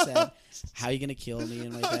the guy said, "How are you gonna kill me?"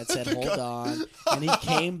 And my dad said, "Hold on." And he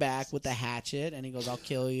came back with the hatchet, and he goes, "I'll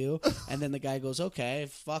kill you." And then the guy goes, "Okay,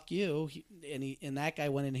 fuck you." And that guy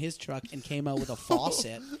went in his truck and came out with a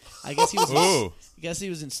faucet. I guess he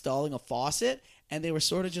was installing a faucet. And they were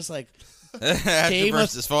sort of just Hatchet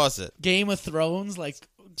versus faucet. Game of Thrones,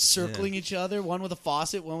 circling each other, one with a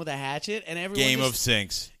faucet, one with a hatchet, and everyone Game of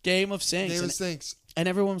sinks. Game of sinks. Game of sinks. And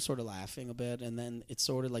everyone was sort of laughing a bit, and then it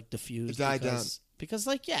sort of diffused. It died down. Because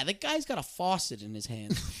the guy's got a faucet in his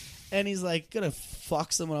hand. And he's gonna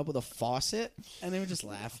fuck someone up with a faucet, and they were just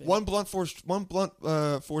laughing. One blunt force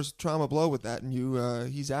trauma blow with that,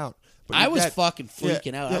 and he's out. But I was fucking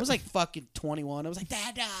freaking out. Yeah. I was fucking 21. I was like,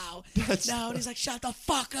 "Dad, no, no!" And he's like, "Shut the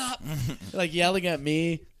fuck up!" Yelling at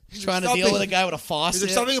me, trying to deal with a guy with a faucet.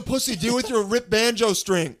 There's something a pussy do with your ripped banjo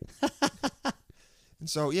string. And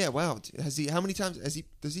so wow, how many times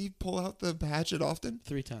does he pull out the hatchet often?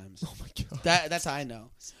 3 times. Oh my god. That's how I know.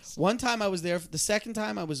 One time I was there. The second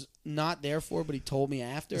time I was not there for, but he told me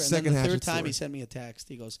after. And then the third time he sent me a text.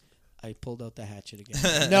 He goes, "I pulled out the hatchet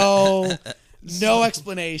again." No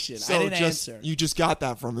explanation. So I didn't answer. You just got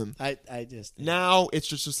that from him. I just Now it's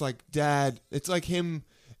just like Dad. It's like him.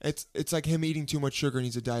 It's like him eating too much sugar and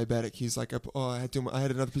he's a diabetic. He's like, I had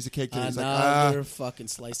another piece of cake today. He's another fucking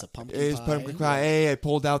slice of pumpkin pie. Hey, I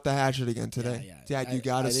pulled out the hatchet again today. Yeah. Dad, you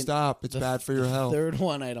gotta stop. It's bad for your health. The third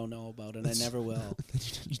one I don't know about, and I never will.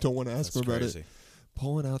 You don't want to ask him about it.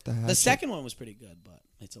 Pulling out the hatchet. The second one was pretty good, but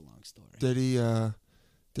it's a long story. Did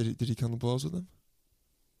he come to blows with him?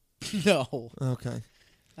 No. Okay.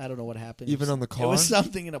 I don't know what happened. Even on the car? It was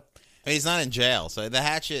something in a... He's not in jail, so the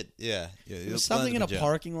hatchet, It was something in a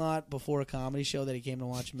parking lot before a comedy show that he came to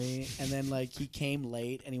watch me, and then he came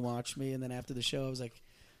late and he watched me, and then after the show I was like,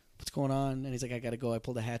 "What's going on?" And he's like, "I gotta go. I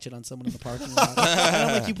pulled a hatchet on someone in the parking lot." And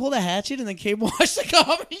I'm like, "You pulled a hatchet and then came watch the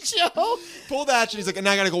comedy show?" Pulled the hatchet. He's like, "And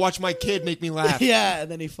now I gotta go watch my kid make me laugh." Yeah, and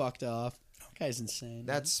then he fucked off. That guy's insane.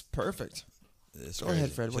 That's perfect. Go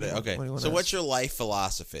ahead, Fred. So what's your life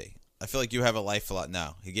philosophy? I feel like you have a life philosophy.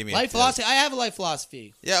 No, he gave me life philosophy. I have a life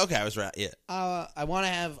philosophy. Yeah, okay, I was right. Yeah. I want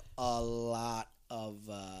to have a lot of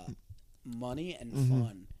money and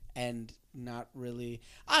fun, and not really.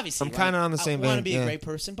 Obviously, I'm kind of on the same vein. I want to be a great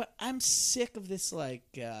person, but I'm sick of this. I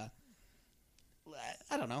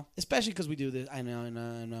don't know. Especially because we do this. I know.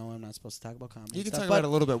 I'm not supposed to talk about comedy. You can stuff, talk about it a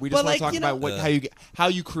little bit. We just want to talk about how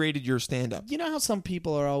you created your stand-up. You know how some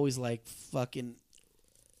people are always fucking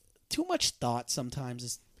too much thought.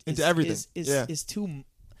 Sometimes into everything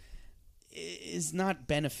is not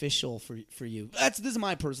beneficial for you. This is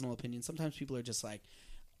my personal opinion. Sometimes people are just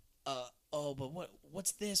but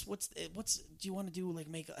what's this? Do you want to do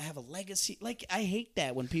have a legacy? I hate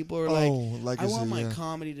that when people are legacy, I want my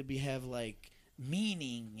comedy to have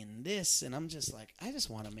meaning and this, and I'm just I just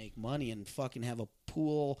want to make money and fucking have a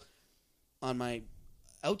pool on my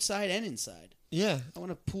outside and inside. Yeah. I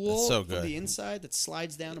want a pool for the inside that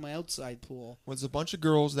slides down to my outside pool. There's a bunch of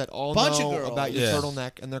girls that all know about your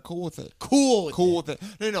turtleneck, and they're cool with it. Cool with it.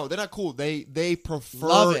 No, they're not cool. They prefer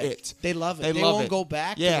love it. They love it. They won't go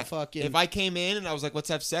back to the fucking... If I came in and I was like, let's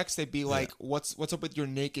have sex, they'd be like, what's up with your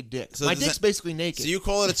naked dick? So my dick's basically naked. So you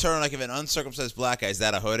call it a turtleneck if an uncircumcised black guy, is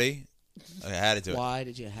that a hoodie? Okay, I had to do it. Why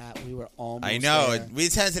did you have... We were almost I know. there. We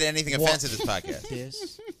tend to do anything offensive this podcast.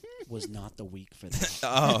 This was not the week for that.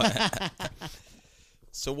 Oh.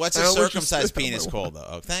 So what's a circumcised penis called, though?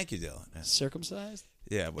 Oh, thank you, Dylan. Yeah. Circumcised?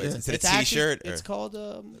 Yeah, but is it a T-shirt? It's called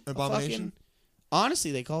abomination.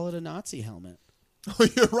 Honestly, they call it a Nazi helmet. Oh,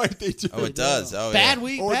 you're right. They do. Oh, it does. Oh, bad yeah.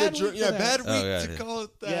 week. Or bad the week. bad week to call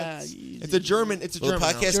it that. Yeah, it's a German. It's a German. The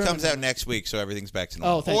podcast German comes out helmet. next week, so everything's back to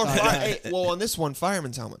normal. Oh, thank God. On this one,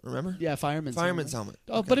 fireman's helmet. Remember? Yeah, fireman's helmet.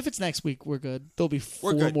 Oh, okay. But if it's next week, we're good. There'll be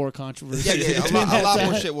four more controversies. Yeah. A lot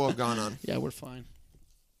more shit will have gone on. Yeah, we're fine.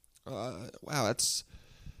 Wow, that's.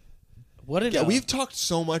 What did we've talked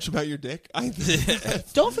so much about your dick.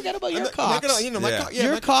 Don't forget about your cocks.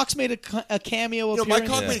 Your cocks made a cameo appearance. My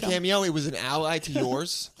cock made a cameo. It was an ally to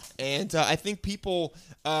yours, and I think people,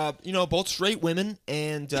 both straight women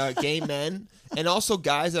and gay men, and also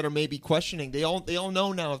guys that are maybe questioning. They all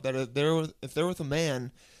know now that if they're with a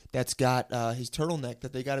man that's got his turtleneck,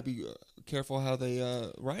 that they got to be careful how they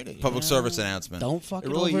write it. Public service announcement. Don't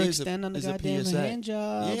fucking overextend on the goddamn hand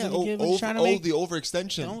job. Yeah, the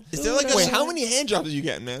overextension. Is there wait, how many hand jobs are you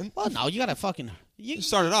getting, man? Well, no, you gotta fucking... You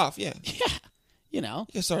started off, yeah. Yeah,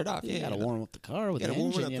 You started off, You gotta warm up the car with the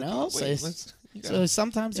warm engine, up you the know? car. So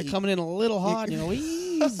sometimes they're coming in a little hot,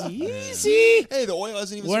 Easy. Hey, the oil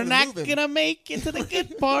hasn't even We're started not moving. gonna make it to the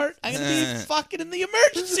good part. I'm gonna be fucking in the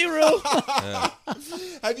emergency room.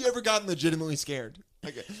 Have you ever gotten legitimately scared?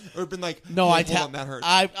 Like, or been like, No, hey, I hold on, that hurts.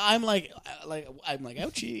 I'm like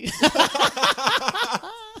ouchie.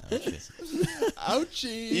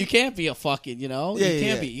 Ouchie. You can't be a fucking, you know. Yeah, you yeah,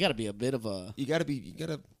 can't yeah. be. You gotta be a bit of a. You gotta You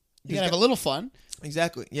gotta have a little fun.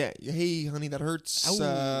 Exactly. Yeah. Hey, honey, that hurts.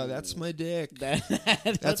 Ow. That's my dick. That's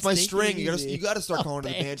That's my take it string. You easy. gotta start Oh, calling it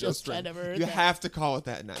the banjo banjo string. I never heard You that. have to call it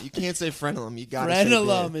that now. You can't say frenulum. You gotta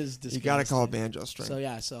Frenulum say is disgusting. You gotta call it banjo string. So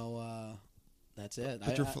yeah, that's it.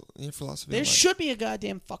 But your philosophy. There of life. should be a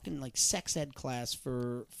goddamn fucking like sex ed class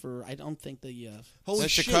for I don't think the Holy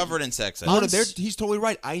That's shit. covered in sex ed. No, he's totally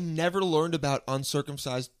right. I never learned about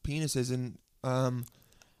uncircumcised penises in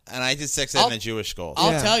And I did sex ed in a Jewish school.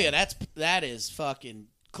 I'll Yeah. tell you that is fucking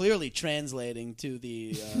clearly translating to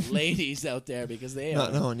the ladies out there because they Not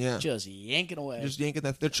are knowing, yeah. just yanking away. Just yanking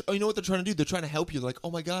that. You know what they're trying to do? They're trying to help you. Like, oh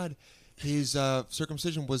my god, his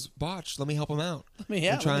circumcision was botched. Let me help him out. I mean,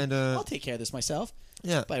 yeah, They're trying to. I'll take care of this myself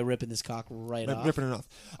Yeah. by ripping this cock right By off. ripping it off.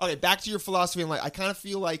 Okay, back to your philosophy. And like, I kind of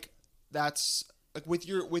feel like that's like with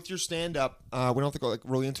your stand up. We don't have to go like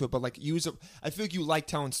really into it, but like I feel like you like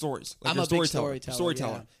telling stories. Like I'm you're a big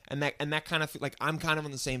storyteller, yeah. and that kind of like I'm kind of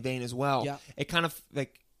in the same vein as well. Yeah. It kind of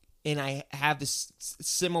like, and I have this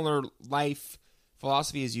similar life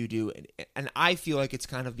philosophy as you do, and I feel like it's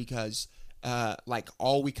kind of because like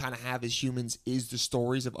all we kind of have as humans is the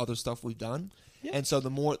stories of other stuff we've done, and so the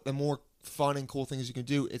more fun and cool things you can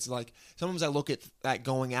do, it's like sometimes I look at that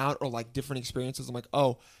going out or like different experiences. I'm like,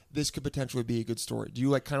 oh, this could potentially be a good story. Do you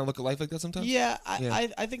like kind of look at life like that sometimes? Yeah,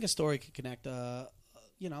 I think a story could connect.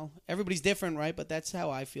 You know, everybody's different, right? But that's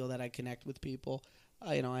how I feel that I connect with people.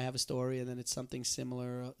 You know, I have a story, and then it's something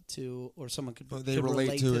similar to, or someone could, They could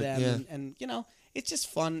relate to it, them, yeah. and you know, it's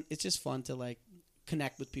just fun. It's just fun to like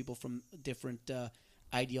connect with people from different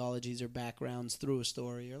ideologies or backgrounds through a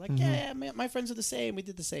story. Or like, yeah, my friends are the same. We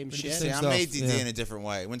did the same shit. same Yeah, I'm stuff, ADD yeah. in a different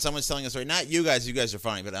way. When someone's telling a story, not you guys are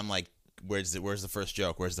funny, but I'm like, where's the first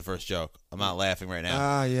joke? Where's the first joke? I'm not laughing right now.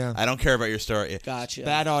 Ah, yeah. I don't care about your story. Gotcha.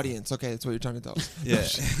 Bad audience. Okay, that's what you're trying to tell us. Yeah.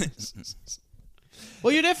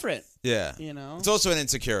 Well, you're different. Yeah. You know. It's also an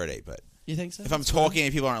insecurity, but You think so? if I'm talking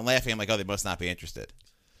and people aren't laughing, I'm like, oh, they must not be interested.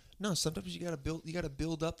 No, sometimes you gotta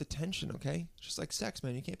build up the tension. Okay, it's just like sex,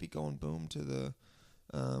 man. You can't be going boom to the.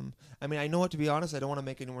 I mean, I know what. To be honest, I don't want to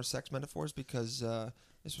make any more sex metaphors because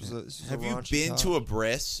this was a. Have you been to a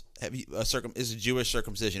bris? Have you is a Jewish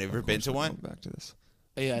circumcision? Have you ever been to one? Back to this.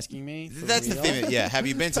 Are you asking me? For That's the real? thing. Yeah. Have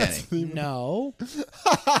you been to any? No.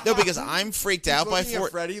 No, because I'm freaked out by Looking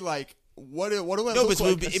at Freddie like, what do I No, look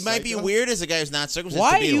but like? it might be weird as a guy who's not circumcised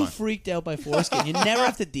Why to are be you one. freaked out by foreskin? You never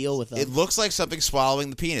have to deal with them. It looks like something swallowing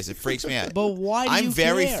the penis. It freaks me out. But why do I'm you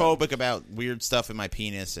very care? phobic about weird stuff in my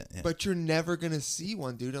penis. But you're never gonna see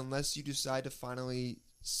one, dude, unless you decide to finally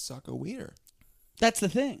suck a wiener. That's the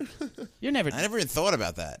thing. You're never. I never even thought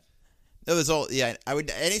about that. No, there's all. Yeah, I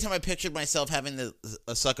would. Anytime I pictured myself having to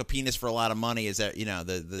suck a penis for a lot of money, is that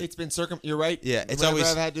the It's been You're right. Yeah, it's Whenever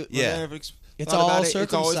always- I've had to, yeah. whenever I've It's thought all about it,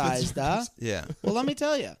 it's always been circumcised, huh? yeah. Well, let me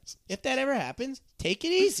tell you, if that ever happens, take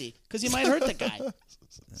it easy because you might hurt the guy.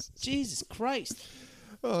 Jesus Christ!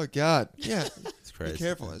 Oh God, yeah. It's crazy. Be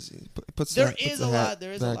careful as he puts. There that- puts is the a hat lot.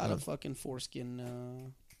 There is a back lot on. of fucking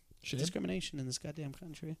foreskin Shit. discrimination in this goddamn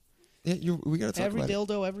country. Yeah, we gotta talk Every about it.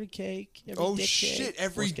 dildo, every cake, every Oh, dick shit, cake,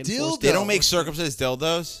 every foreskin, dildo. foreskin. They don't make circumcised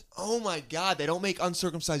dildos. Oh my God, they don't make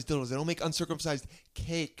uncircumcised dildos. They don't make uncircumcised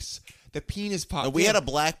cakes. The penis pop. We Yeah. had a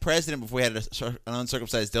black president before we had an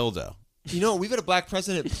uncircumcised dildo. You know, we've had a black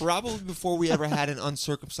president probably before we ever had an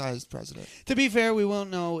uncircumcised president. To be fair, we won't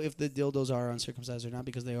know if the dildos are uncircumcised or not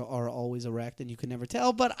because they are always erect and you can never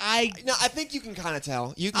tell. But No, I think you can kind of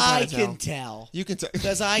tell. You can I kind of tell. can tell You can tell.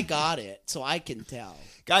 because I got it, so I can tell.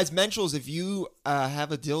 Guys, Menschels, if you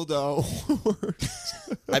have a dildo,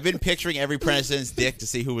 I've been picturing every president's dick to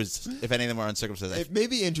see if any of them are uncircumcised.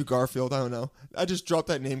 maybe Andrew Garfield, I don't know. I just dropped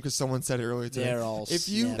that name because someone said it earlier today. They're all If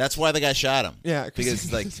you snapped. That's why the guy shot him. Yeah,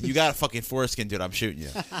 because like you got a fucking foreskin, dude. I'm shooting you.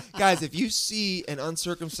 guys, if you see an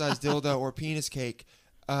uncircumcised dildo or penis cake,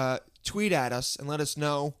 tweet at us and let us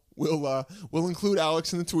know. We'll include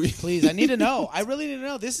Alex in the tweet. Please, I need to know. I really need to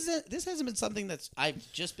know. This hasn't been something that's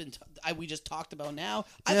I've just been we just talked about now.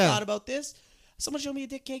 I Yeah. thought about this. Someone showed me a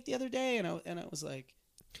dick cake the other day, and I was like,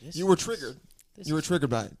 this You were is- triggered. this You were is- triggered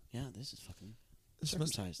by it. Yeah, this is fucking This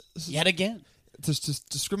must- circumcised this is- yet again. Just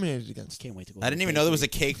discriminated against. Can't wait to go. I didn't even know there was a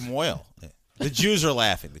cake moil. The Jews are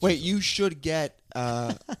laughing. Wait, you should get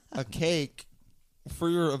a cake for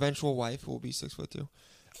your eventual wife, who will be 6'2",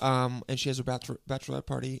 and she has her bachelorette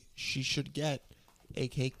party. She should get a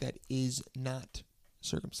cake that is not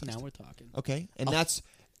circumcised. Now we're talking. Okay, and that's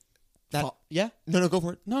that. Yeah. No, go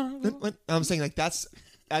for it. No. What? I'm saying like that's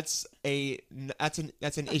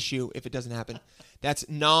an issue if it doesn't happen. That's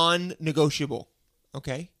non-negotiable.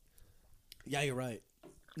 Okay. Yeah, you're right.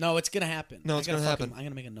 No, it's gonna happen. No, it's gonna happen. I'm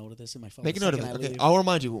gonna make a note of this in my phone. Make a note of it. Second I Okay, leave. I'll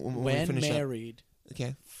remind you when we When finish up. married,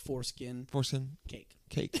 Okay. foreskin Forsen cake.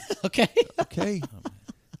 cake. Okay. Okay.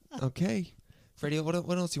 Okay. Freddie, what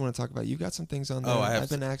else do you want to talk about? You've got some things on there. Oh, I have I've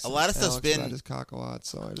been asking a lot of stuff's Alex been- about his cock a lot,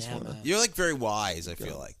 so I just Yeah, want to. man. You're like very wise. I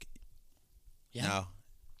feel like. Yeah. No.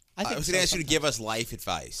 I think was so going to ask you to sometimes. give us life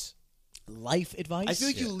advice. life advice. I feel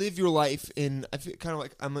like you Yeah. live your life in. I feel kind of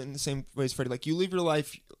like I'm in the same way as Freddie. Like you live your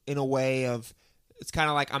life in a way of. It's kind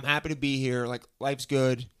of like I'm happy to be here. Like life's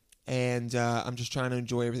good, and I'm just trying to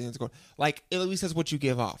enjoy everything that's going. Like at least that's what you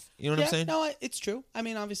give off. You know what I'm saying? No, it's true. I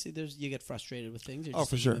mean, obviously, you get frustrated with things. You're Oh,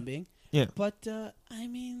 just for a sure. human being. Yeah. But I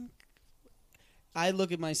mean, I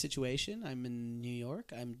look at my situation. I'm in New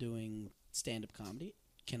York. I'm doing stand-up comedy.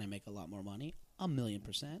 Can I make a lot more money?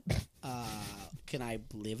 1,000,000%. Can I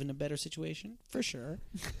live in a better situation? For sure.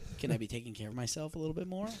 Can I be taking care of myself a little bit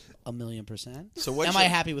more? 1,000,000%. So what's Am I your-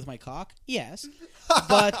 happy with my cock? Yes.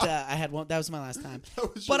 But I had one. That was my last time.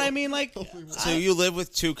 But I mean, like, So you live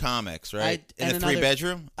with two comics, right? In and a another-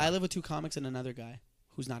 3-bedroom? I live with two comics and another guy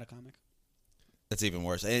who's not a comic. That's even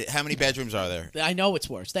worse. How many bedrooms are there? I know it's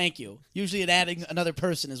worse. Thank you. Usually, adding another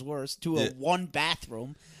person is worse to a Yeah. one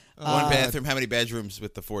bathroom. One bathroom. How many bedrooms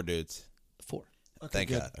with the 4 dudes? 4. Thank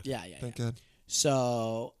good. God. Yeah. Thank God.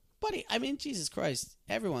 So, buddy, I mean, Jesus Christ,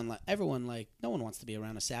 everyone, no one wants to be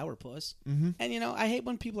around a sour puss. Mm-hmm. And I hate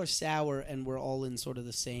when people are sour and we're all in sort of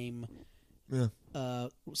the same, Yeah.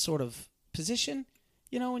 sort of position.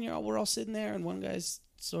 When we're all sitting there and one guy's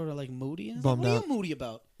sort of like moody. And it's Bummed like, what out. are you moody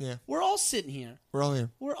about? Yeah. We're all sitting here. We're all here.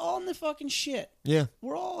 We're all in the fucking shit. Yeah.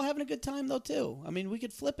 We're all having a good time though too. I mean, we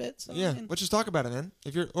could flip it. So, Yeah. I mean, Let's just talk about it, man.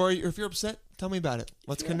 If you're upset, tell me about it.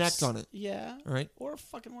 Let's you're connect on it. Yeah. All right. Or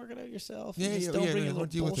fucking work it out yourself. Yeah, And just yeah, don't yeah, bring yeah, your don't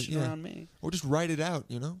little deal with it, bullshit yeah. around me. Or just write it out.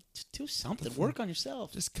 Just do something. Work on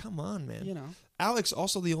yourself. Just come on, man. You know. Alex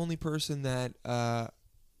also the only person that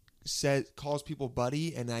calls people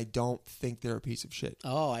buddy, and I don't think they're a piece of shit.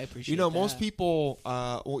 Oh, I appreciate Most that. people,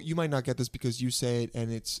 well, you might not get this because you say it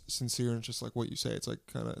and it's sincere and it's just like what you say. It's like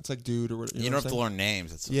it's like dude or whatever. You know don't what have I'm to learn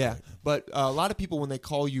names. That's saying? Yeah, but a lot of people when they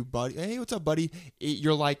call you buddy, hey, what's up, buddy?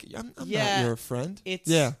 You're like, I'm Yeah, not your friend. It's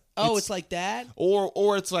yeah. Oh, it's like that.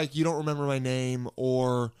 Or it's like you don't remember my name,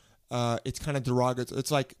 or it's kind of derogatory.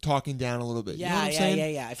 It's like talking down a little bit. You know what I'm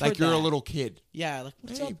saying? Yeah. I've Like heard you're a that. little kid. Yeah, like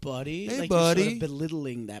what's Hey, up, buddy? hey, like buddy. You're sort of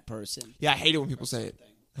belittling that person. Yeah, I hate it when people say it.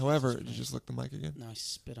 However, did you just lick the mic again? No, I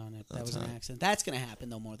spit on it. That That's was an all right. accident. That's gonna happen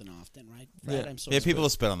though more than often, right? Fred? Yeah. I'm so Yeah, sorry. people will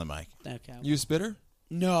spit on the mic. Okay. You a spitter?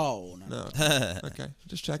 No. No. Okay,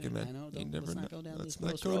 just checking, man. I know, You let's never not know. go down Let's this not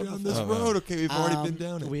gross go road down before. this Oh, man. road. Okay, we've already been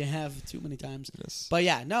down it. We have too many times. Yes. But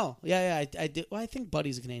yeah, no, yeah, I did. Well, I think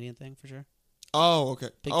Buddy's a Canadian thing for sure. Oh, okay.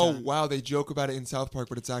 Big Oh, time. wow. They joke about it in South Park,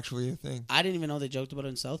 but it's actually a thing. I didn't even know they joked about it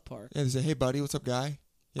in South Park. Yeah, they say, "Hey, buddy, what's up, guy?"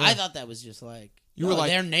 Yeah. I thought that was just like You were like-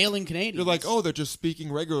 they're nailing Canadians. You're like, "Oh, they're just speaking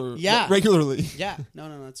regularly." Yeah. regularly. yeah,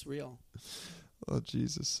 no, it's real. Oh,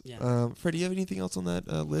 Jesus. Yeah. Freddie, you have anything else on that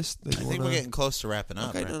list that I you think wanna... we're getting close to wrapping up.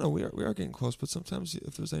 Okay, right? no, we are getting close. But sometimes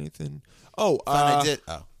if there's anything, oh, I did.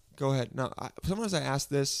 Oh, go ahead. No, sometimes I ask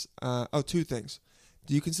this. Two things.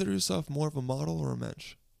 Do you consider yourself more of a model or a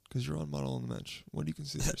mensch? Because you're on Model on the Mensch. What do you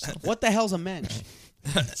consider yourself? What the hell's a mensch?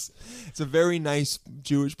 It's a very nice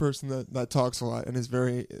Jewish person that talks a lot and is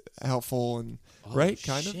very helpful and right,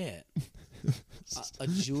 kind of. Shit. a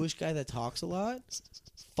Jewish guy that talks a lot?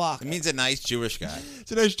 Fuck. it means a nice Jewish guy.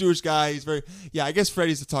 It's a nice Jewish guy. He's very I guess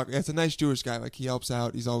Freddie's the talk. It's a nice Jewish guy. Like he helps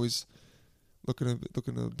out. He's always looking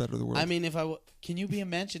to better the world. I mean, can you be a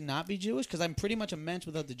mensch and not be Jewish? Because I'm pretty much a mensch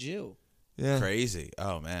without the Jew. yeah, Crazy.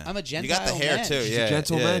 Oh man, I'm a You got the Gentile hair mensch. too. he's Yeah, a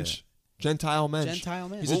gentle yeah, mensch, Gentile mensch. Gentile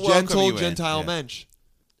mensch. He's We'll a welcome gentle you in. Gentile Yeah. mensch.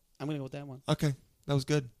 I'm gonna go with that one. Okay, that was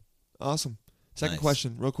good. Awesome. Second Nice.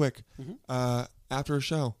 question, real quick. Mhm. After a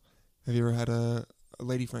show, have you ever had a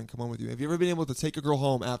lady friend come on with you? Have you ever been able to take a girl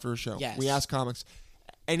home after a show? Yes. We ask comics,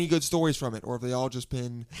 any good stories from it, or have they all just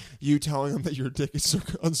been you telling them that your dick is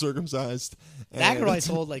uncircumcised? That and- girl I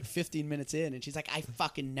told like 15 minutes in, and she's like, "I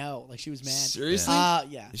fucking know." Like she was mad. Seriously?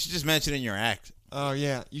 Yeah. You should just mention it in your act. Oh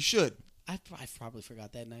yeah, you should. I probably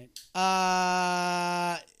forgot that night.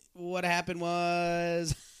 What happened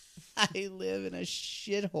was I live in a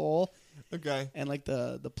shithole, Okay. and like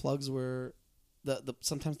the plugs were the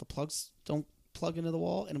sometimes the plugs don't plug into the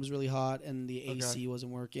wall, and it was really hot, and the AC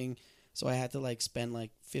wasn't working, so I had to like spend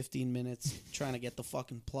like 15 minutes trying to get the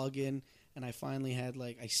fucking plug in, and I finally had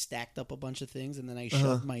I stacked up a bunch of things, and then I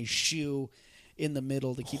shoved my shoe in the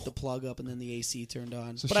middle to keep the plug up, and then the AC turned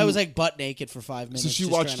on. So but she- I was like butt naked for 5 minutes. So she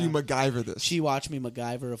just watched trying you to- MacGyver this. She watched me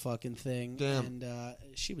MacGyver a fucking thing, Damn. and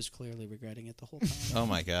she was clearly regretting it the whole time. Oh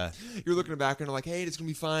my god. You're looking back and like, hey, it's gonna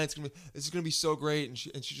be fine. This is gonna be so great. And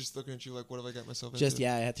she's just looking at you like, what have I got myself Just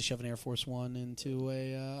into? I had to shove an Air Force One into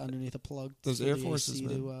a underneath a plug. Those for Air the Forces, AC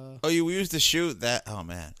man. to, Oh, you used to shoot that? Oh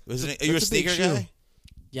man, was it? Are you a That's a big sneaker shoe. guy?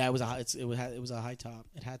 yeah, it was it was a high top.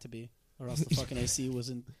 It had to be, or else the fucking AC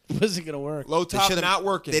wasn't gonna work. Low top should've- not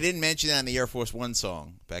working. They didn't mention that on the Air Force One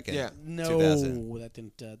song back in Yeah. No, 2000. that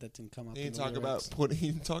didn't come up. He in didn't the talk lyrics. about he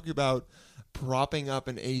didn't talk about propping up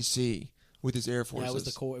an AC with his Air Forces. Yeah, it was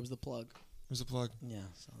the core. It was the plug. It was a plug. Yeah,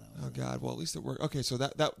 so that was Oh it. God. Well, at least it worked. Okay, so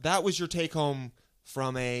that was your take home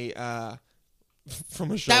from a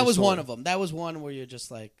from a show. That was story. one of them. That was one where you're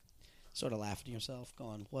just like, sort of laughing to yourself,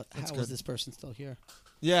 going, "What? That's How good. is this person still here?"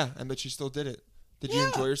 Yeah, I bet you still did it. Did you Yeah.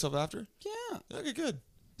 enjoy yourself after? Yeah, Okay, good.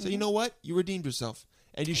 So you know what? You redeemed yourself,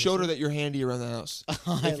 and you showed her that you're handy around the house. If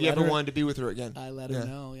you let ever her- wanted to be with her again. I let her Yeah.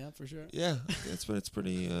 know. Yeah, for sure. Yeah, that's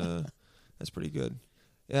pretty. That's pretty good.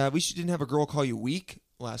 Yeah, we didn't have a girl call you weak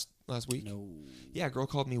last week. No. Yeah, a girl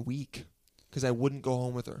called me weak because I wouldn't go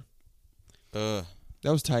home with her. Ugh.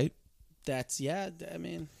 That was tight. That's I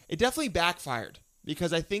mean, It definitely backfired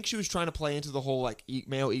because I think she was trying to play into the whole like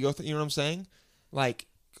male ego thing. You know what I'm saying? Like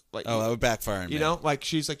Oh, that would backfire on me. you know, like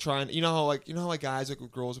she's like trying. You know how like guys like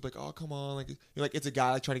with girls would be like, oh come on, like you're like it's a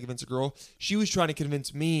guy like trying to convince a girl. She was trying to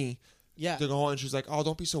convince me yeah. to go on, and she was like, oh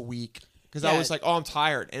don't be so weak because Yeah. I was like, oh I'm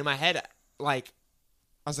tired, and in my head like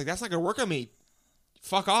I was like that's not gonna work on me.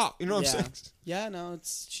 Fuck off. You know what Yeah. I'm saying? Yeah, no,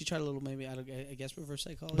 she tried a little maybe I guess reverse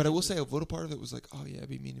psychology. But I will say a little part of it was like, oh yeah,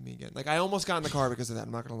 be mean to me again. Like I almost got in the car because of that.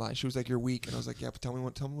 I'm not gonna lie. She was like, you're weak, and I was like, yeah, but tell me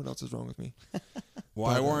what else is wrong with me.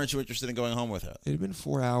 Why But, weren't you interested in going home with her? It had been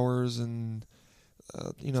 4 hours, and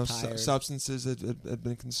Tired. substances had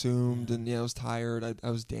been consumed, and I was tired. I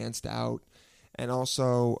was danced out, and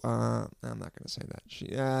also I'm not gonna say that.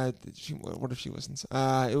 She what if she listens?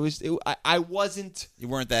 I wasn't. You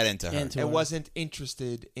weren't that into her. Into I her. wasn't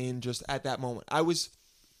interested in just at that moment. I was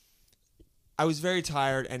very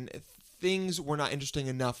tired, and things were not interesting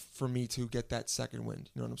enough for me to get that second wind.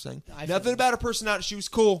 You know what I'm saying? I feel Nothing that. about her personality. She was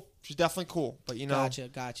cool. She's definitely cool. But Gotcha.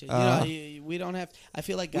 We don't have. I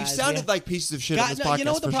feel like we guys. sounded like pieces of shit on this podcast. You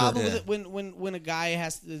know what the for problem sure. with it when a guy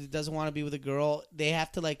doesn't want to be with a girl, they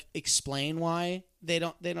have to like explain why they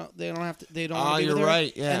don't want to be you're with her.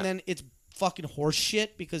 right, yeah. And then it's fucking horse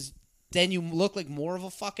shit because then you look like more of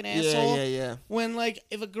a fucking asshole. Yeah. When like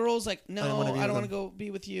if a girl's like, no, don't wanna be I with don't want him. to go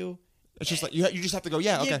be with you. It's just like you just have to go.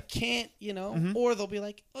 Yeah, You okay. can't, or they'll be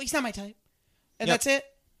like, oh, he's not my type, and Yep. that's it.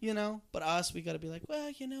 But us, we got to be like,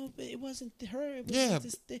 well, it wasn't her. It was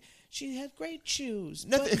Yeah. she had great shoes.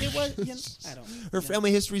 Nothing- But it was, I don't. Her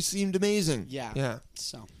family history seemed amazing. Yeah. Yeah.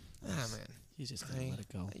 So Ah man. you just gotta let it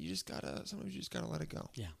go. Sometimes you just gotta let it go.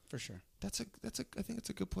 Yeah, for sure. I think it's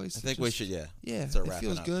a good place. I to think we just- should, yeah. Yeah, Start it wrapping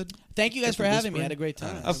feels up. good. Thank you guys for Definitely having me. I whispering. had a great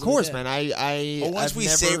time. I Of really course, did. man. I Well, once I've we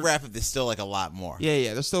never, say wrap up, there's still like a lot more.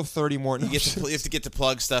 Yeah. There's still 30 more. You have to get to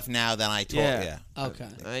plug stuff now. Then I told. Yeah. Yeah. Okay.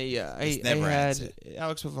 It's I never ends had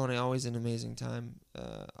Alex Pavone. Always an amazing time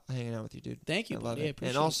hanging out with you, dude. Thank you, I love buddy. I it. appreciate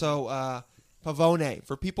And also Pavone.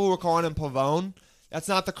 For people who are calling him Pavone, that's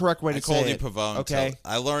not the correct way I to say called you it. Pavone. Okay. So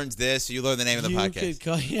I learned this. You learned the name of the You podcast. could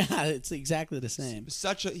call, yeah, it's exactly the same.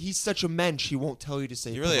 He's such a mensch. He won't tell you to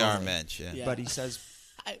say. You really are a Pavone. mensch. Yeah. Yeah. But he says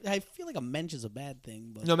I feel like a mensch is a bad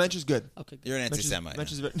thing, but no. Mensch is good. okay. Good. You're an Mensch is- anti-Semite.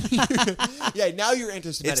 Mensch is yeah. Now you're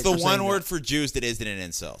anti-Semitic. It's the for saying one word that. for Jews that isn't an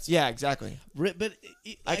insult. Yeah, exactly. But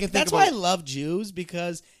I can think that's why I about- love Jews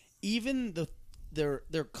because even their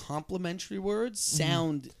complimentary words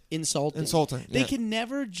sound insulting. Insulting, They yeah. can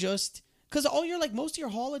never just because most of your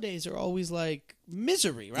holidays are always like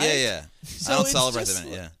misery, right? Yeah, yeah. So I don't it's celebrate just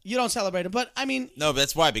them. Yeah. You don't celebrate them, but I mean, No, but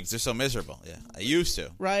that's why, because they're so miserable. Yeah. I used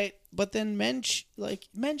to. right? But then mensch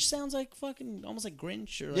sounds like fucking almost like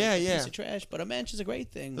Grinch or like Yeah, a yeah. piece of trash. But a mensch is a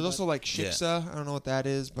great thing. There's but also like shiksa. I don't know what that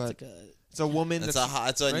is, but it's like it's a woman. It's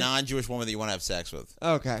that's a right? non-Jewish woman that you want to have sex with.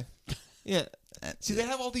 Okay. Yeah. And- See, they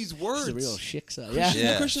have all these words. it's a real shiksa. Yeah,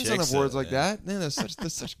 Yeah, Christians don't have shiksa, words like yeah. that. Man, there's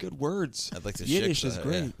such good words. I'd like to Yiddish shiksa is her,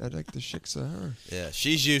 great. I'd like to shiksa her. Yeah,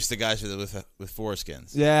 she's used to guys with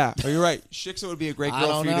foreskins. Yeah, oh, you're right. Shiksa would be a great I girl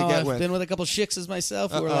don't for you know. to get I've with. been with a couple shiksas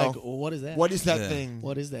myself who are Uh-oh. like, what is that? What is that Yeah. thing?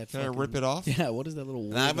 What is that? Can I fucking- rip it off? Yeah, what is that little?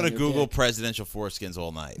 And I'm going gonna Google presidential foreskins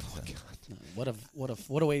all night. What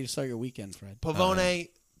a way to start your weekend, Fred. Pavone,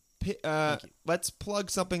 let's plug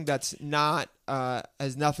something that's not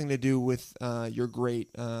has nothing to do with your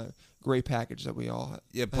great package that we all have.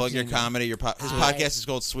 Yeah, plug your seen. comedy. His podcast is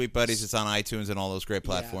called Sweet Buddies. It's on iTunes and all those great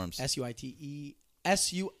platforms. SUITE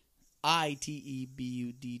SUITE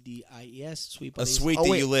ITEBUDDIES. Sweet A Buddies. suite Oh, that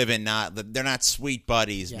wait. you live in, they're not sweet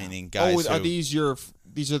buddies, Yeah. meaning guys are who... these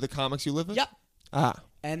these are the comics you live in? Yep. Ah,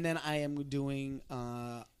 And then I am doing,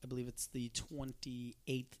 I believe it's the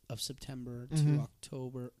 28th of September Mhm.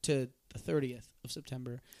 to the 30th of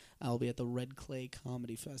September. I'll be at the Red Clay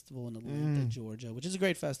Comedy Festival in Atlanta, Georgia, which is a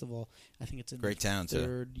great festival. I think it's in Great the town, too.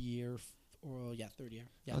 third year. Third year.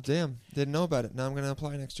 Yeah, oh damn, didn't know about it. Now I'm gonna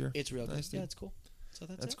apply next year. it's real good. Nice, dude. Yeah, it's cool. So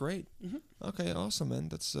that's it. great. Mhm. Okay, awesome, man.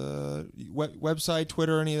 That's website,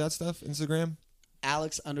 Twitter, any of that stuff, Instagram.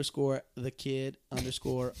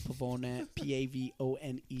 Alex_the_kid_Pavone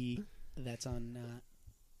Pavone. That's on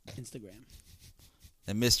Instagram.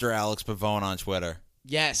 And Mr. Alex Pavone on Twitter.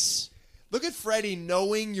 Yes. Look at Freddie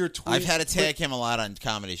knowing your tweet. I've had to tag him a lot on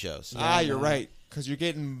comedy shows. You're right, because you're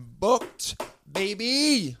getting booked,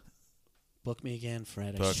 baby. Book me again,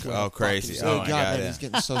 Fred. I Book- swear. oh, crazy. Oh, Oh, my God, God, man, yeah. he's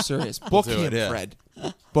getting so serious. Book do him, it, yeah. Fred.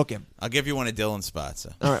 Book him. I'll give you one of Dylan's spots.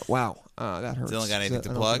 So. All right. Wow, that hurts. Dylan got anything to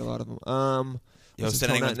I don't plug? get a lot of them. You what's it hosting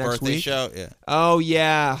coming anyone's out next birthday week? show? Yeah. Oh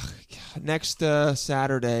yeah, next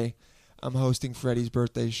Saturday, I'm hosting Freddie's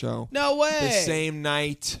birthday show. No way. The same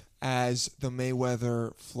night as the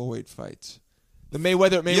Mayweather Floyd fight, the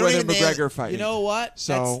Mayweather even name- McGregor fight. You know what?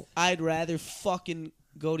 So- I'd rather fucking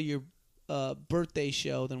go to your birthday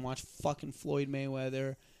show than watch fucking Floyd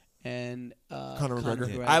Mayweather and Conor McGregor.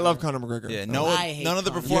 McGregor. I love Conor McGregor. Yeah. I hate None of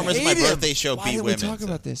the Conor. performers You at my hate him. birthday show Why beat didn't we women. talk so.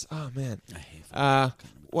 about this? Oh man. I hate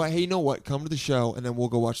Well, hey, you know what? Come to the show and then we'll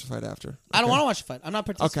go watch the fight after. I don't Okay? want to watch the fight. I'm not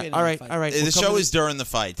Okay. participating. All right. in the fight. All right. The We'll come show to is during the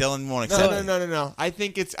fight. Dylan won't No, accept no, it. no. I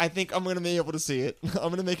think I'm gonna be able to see it. I'm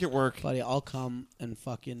gonna make it work. buddy. I'll come and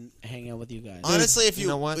fucking hang out with you guys. Honestly, if you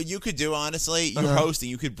know what? you could do, honestly, you're Uh-huh. hosting.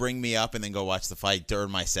 You could bring me up and then go watch the fight during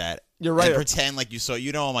my set. You're right. And pretend like you saw.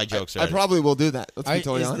 You know all my jokes I already. probably will do that. Let's All be right,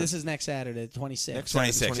 totally honest. this is next Saturday, 26th. Next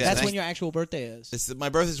 26, yeah. That's Thanks. when your actual birthday is. My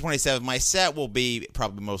birthday's 27th. My set will be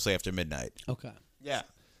probably mostly after midnight. Okay. Yeah.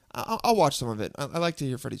 I'll watch some of it. I like to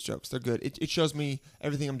hear Freddie's jokes. They're good. It shows me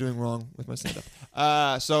everything I'm doing wrong with my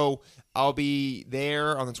stand-up. So I'll be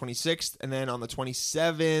there on the 26th, and then on the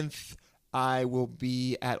 27th, I will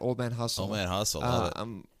be at Old Man Hustle. Old Man Hustle. Love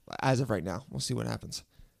it. As of right now, we'll see what happens.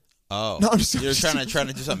 Oh, No, I'm just- you're trying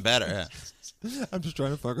to do something better. Yeah. I'm just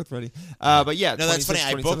trying to fuck with Freddie. But yeah, No, that's funny.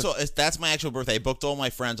 26th, I booked. 27th. That's my actual birthday. I booked all my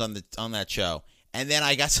friends on that show, and then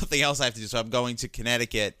I got something else I have to do. So I'm going to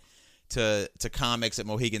Connecticut to comics at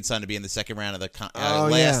Mohegan Sun to be in the second round of the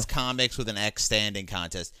last comics with an X standing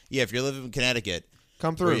contest. Yeah, if you're living in Connecticut,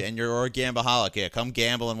 Come through. and you're a gambaholic, yeah, come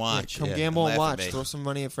gamble and watch. Come Yeah, gamble and laugh at watch. me. Throw some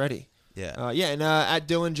money at Freddie. Yeah. And at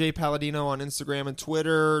Dylan J. Palladino on Instagram and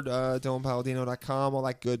Twitter, DylanPalladino.com, all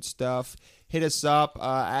that good stuff. Hit us up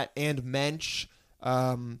at And Mensch.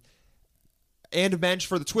 And Mensch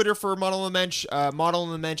for the Twitter for Model and Mensch,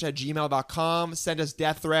 modelandmensch at gmail.com. Send us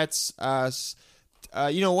death threats.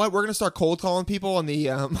 You know what? We're gonna start cold calling people on the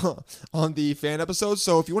on the fan episodes.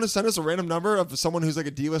 So if you want to send us a random number of someone who's like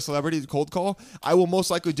a D-list celebrity to cold call, I will most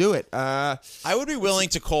likely do it. I would be willing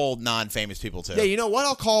to call non-famous people too. Yeah, you know what?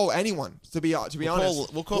 I'll call anyone. To be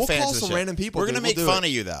honest, we'll call fans of the some show. random people. We're gonna dude. make We'll do fun it.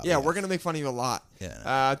 of you, though. Yeah, we're gonna make fun of you a lot.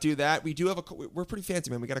 Yeah. Do that. We do have we're pretty fancy,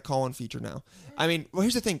 man. We got a call-in feature now. I mean, well,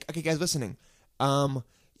 here's the thing. Okay, guys, listening.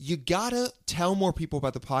 You gotta tell more people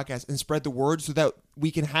about the podcast and spread the word so that we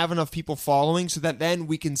can have enough people following, so that then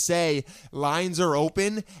we can say lines are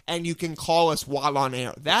open and you can call us while on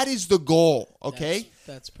air. That is the goal. Okay.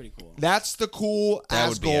 That's pretty cool. That's the cool That ass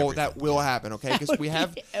would be goal everything. that will happen, okay? Because we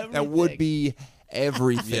have that would everything. be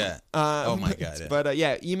everything. Yeah. Oh my God, yeah. But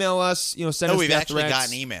email us. Send No, us we've death actually threats.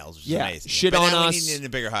 gotten emails, which is Yeah, amazing. shit but on now us. We need a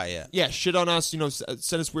bigger high, yeah. Yeah, shit on us. Send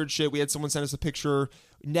us weird shit. We had someone send us a picture,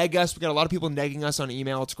 neg us. We got a lot of people negging us on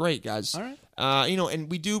email. It's great, guys. All right. And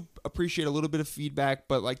we do appreciate a little bit of feedback,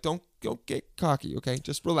 but like, don't get cocky, okay?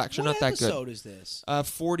 Just relax. You're What not that good. episode is this?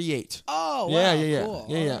 48. Oh, wow. Yeah. Cool.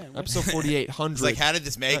 Yeah. All right. Episode 4800. It's like, how did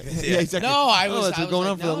this make this? Yeah, exactly. No, I was. it's I been was going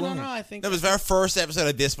like, on for that no, long. no. I think That was our first episode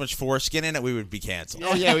of this much foreskin in it. We would be canceled.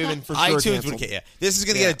 Oh yeah, we've been for sure iTunes canceled. would. Yeah, this is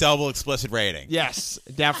gonna Yeah. get a double explicit rating. Yes,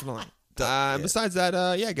 definitely. Yeah. Besides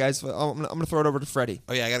that, yeah, guys, I'm gonna throw it over to Freddie.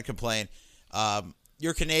 Oh yeah, I got to complain.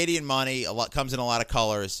 Your Canadian money comes in a lot of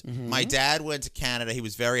colors. My dad went to Canada. He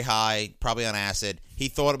was very high, probably on acid. He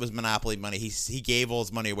thought it was Monopoly money. He gave all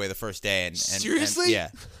his money away the first day. And Seriously? yeah,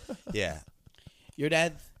 yeah, your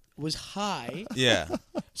dad was high. yeah.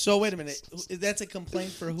 So wait a minute. That's a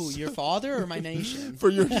complaint for who? Your father or my nation? For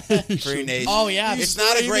your Free nation. Oh yeah. It's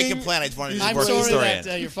not a great screaming. complaint. I just wanted to I'm work the sorry story that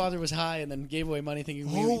in. your father was high and then gave away money thinking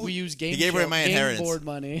Oh, we use game. he gave away my game inheritance. board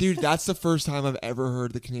money. Dude, that's the first time I've ever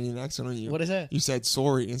heard the Canadian accent on you. What is that? You said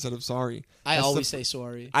sorry instead of sorry. I That's always the- say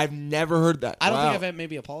sorry. I've never heard that. I don't Wow. think I've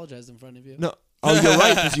maybe apologized in front of you. No, Oh, you're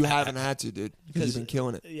right, because you haven't had to, dude. Because you've been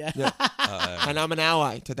killing it. Yeah. And I'm an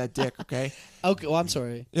ally to that dick, okay? Okay. Well, I'm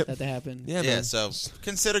sorry Yep. that happened. Yeah, Yeah, man. so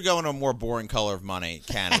consider going to a more boring color of money,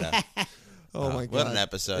 Canada. Oh, my God. What an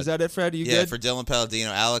episode. Is that it, Fred? You Yeah, good? for Dylan Palladino,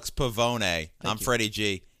 Alex Pavone, I'm you. Freddie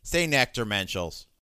G. Stay nectar, Menschels.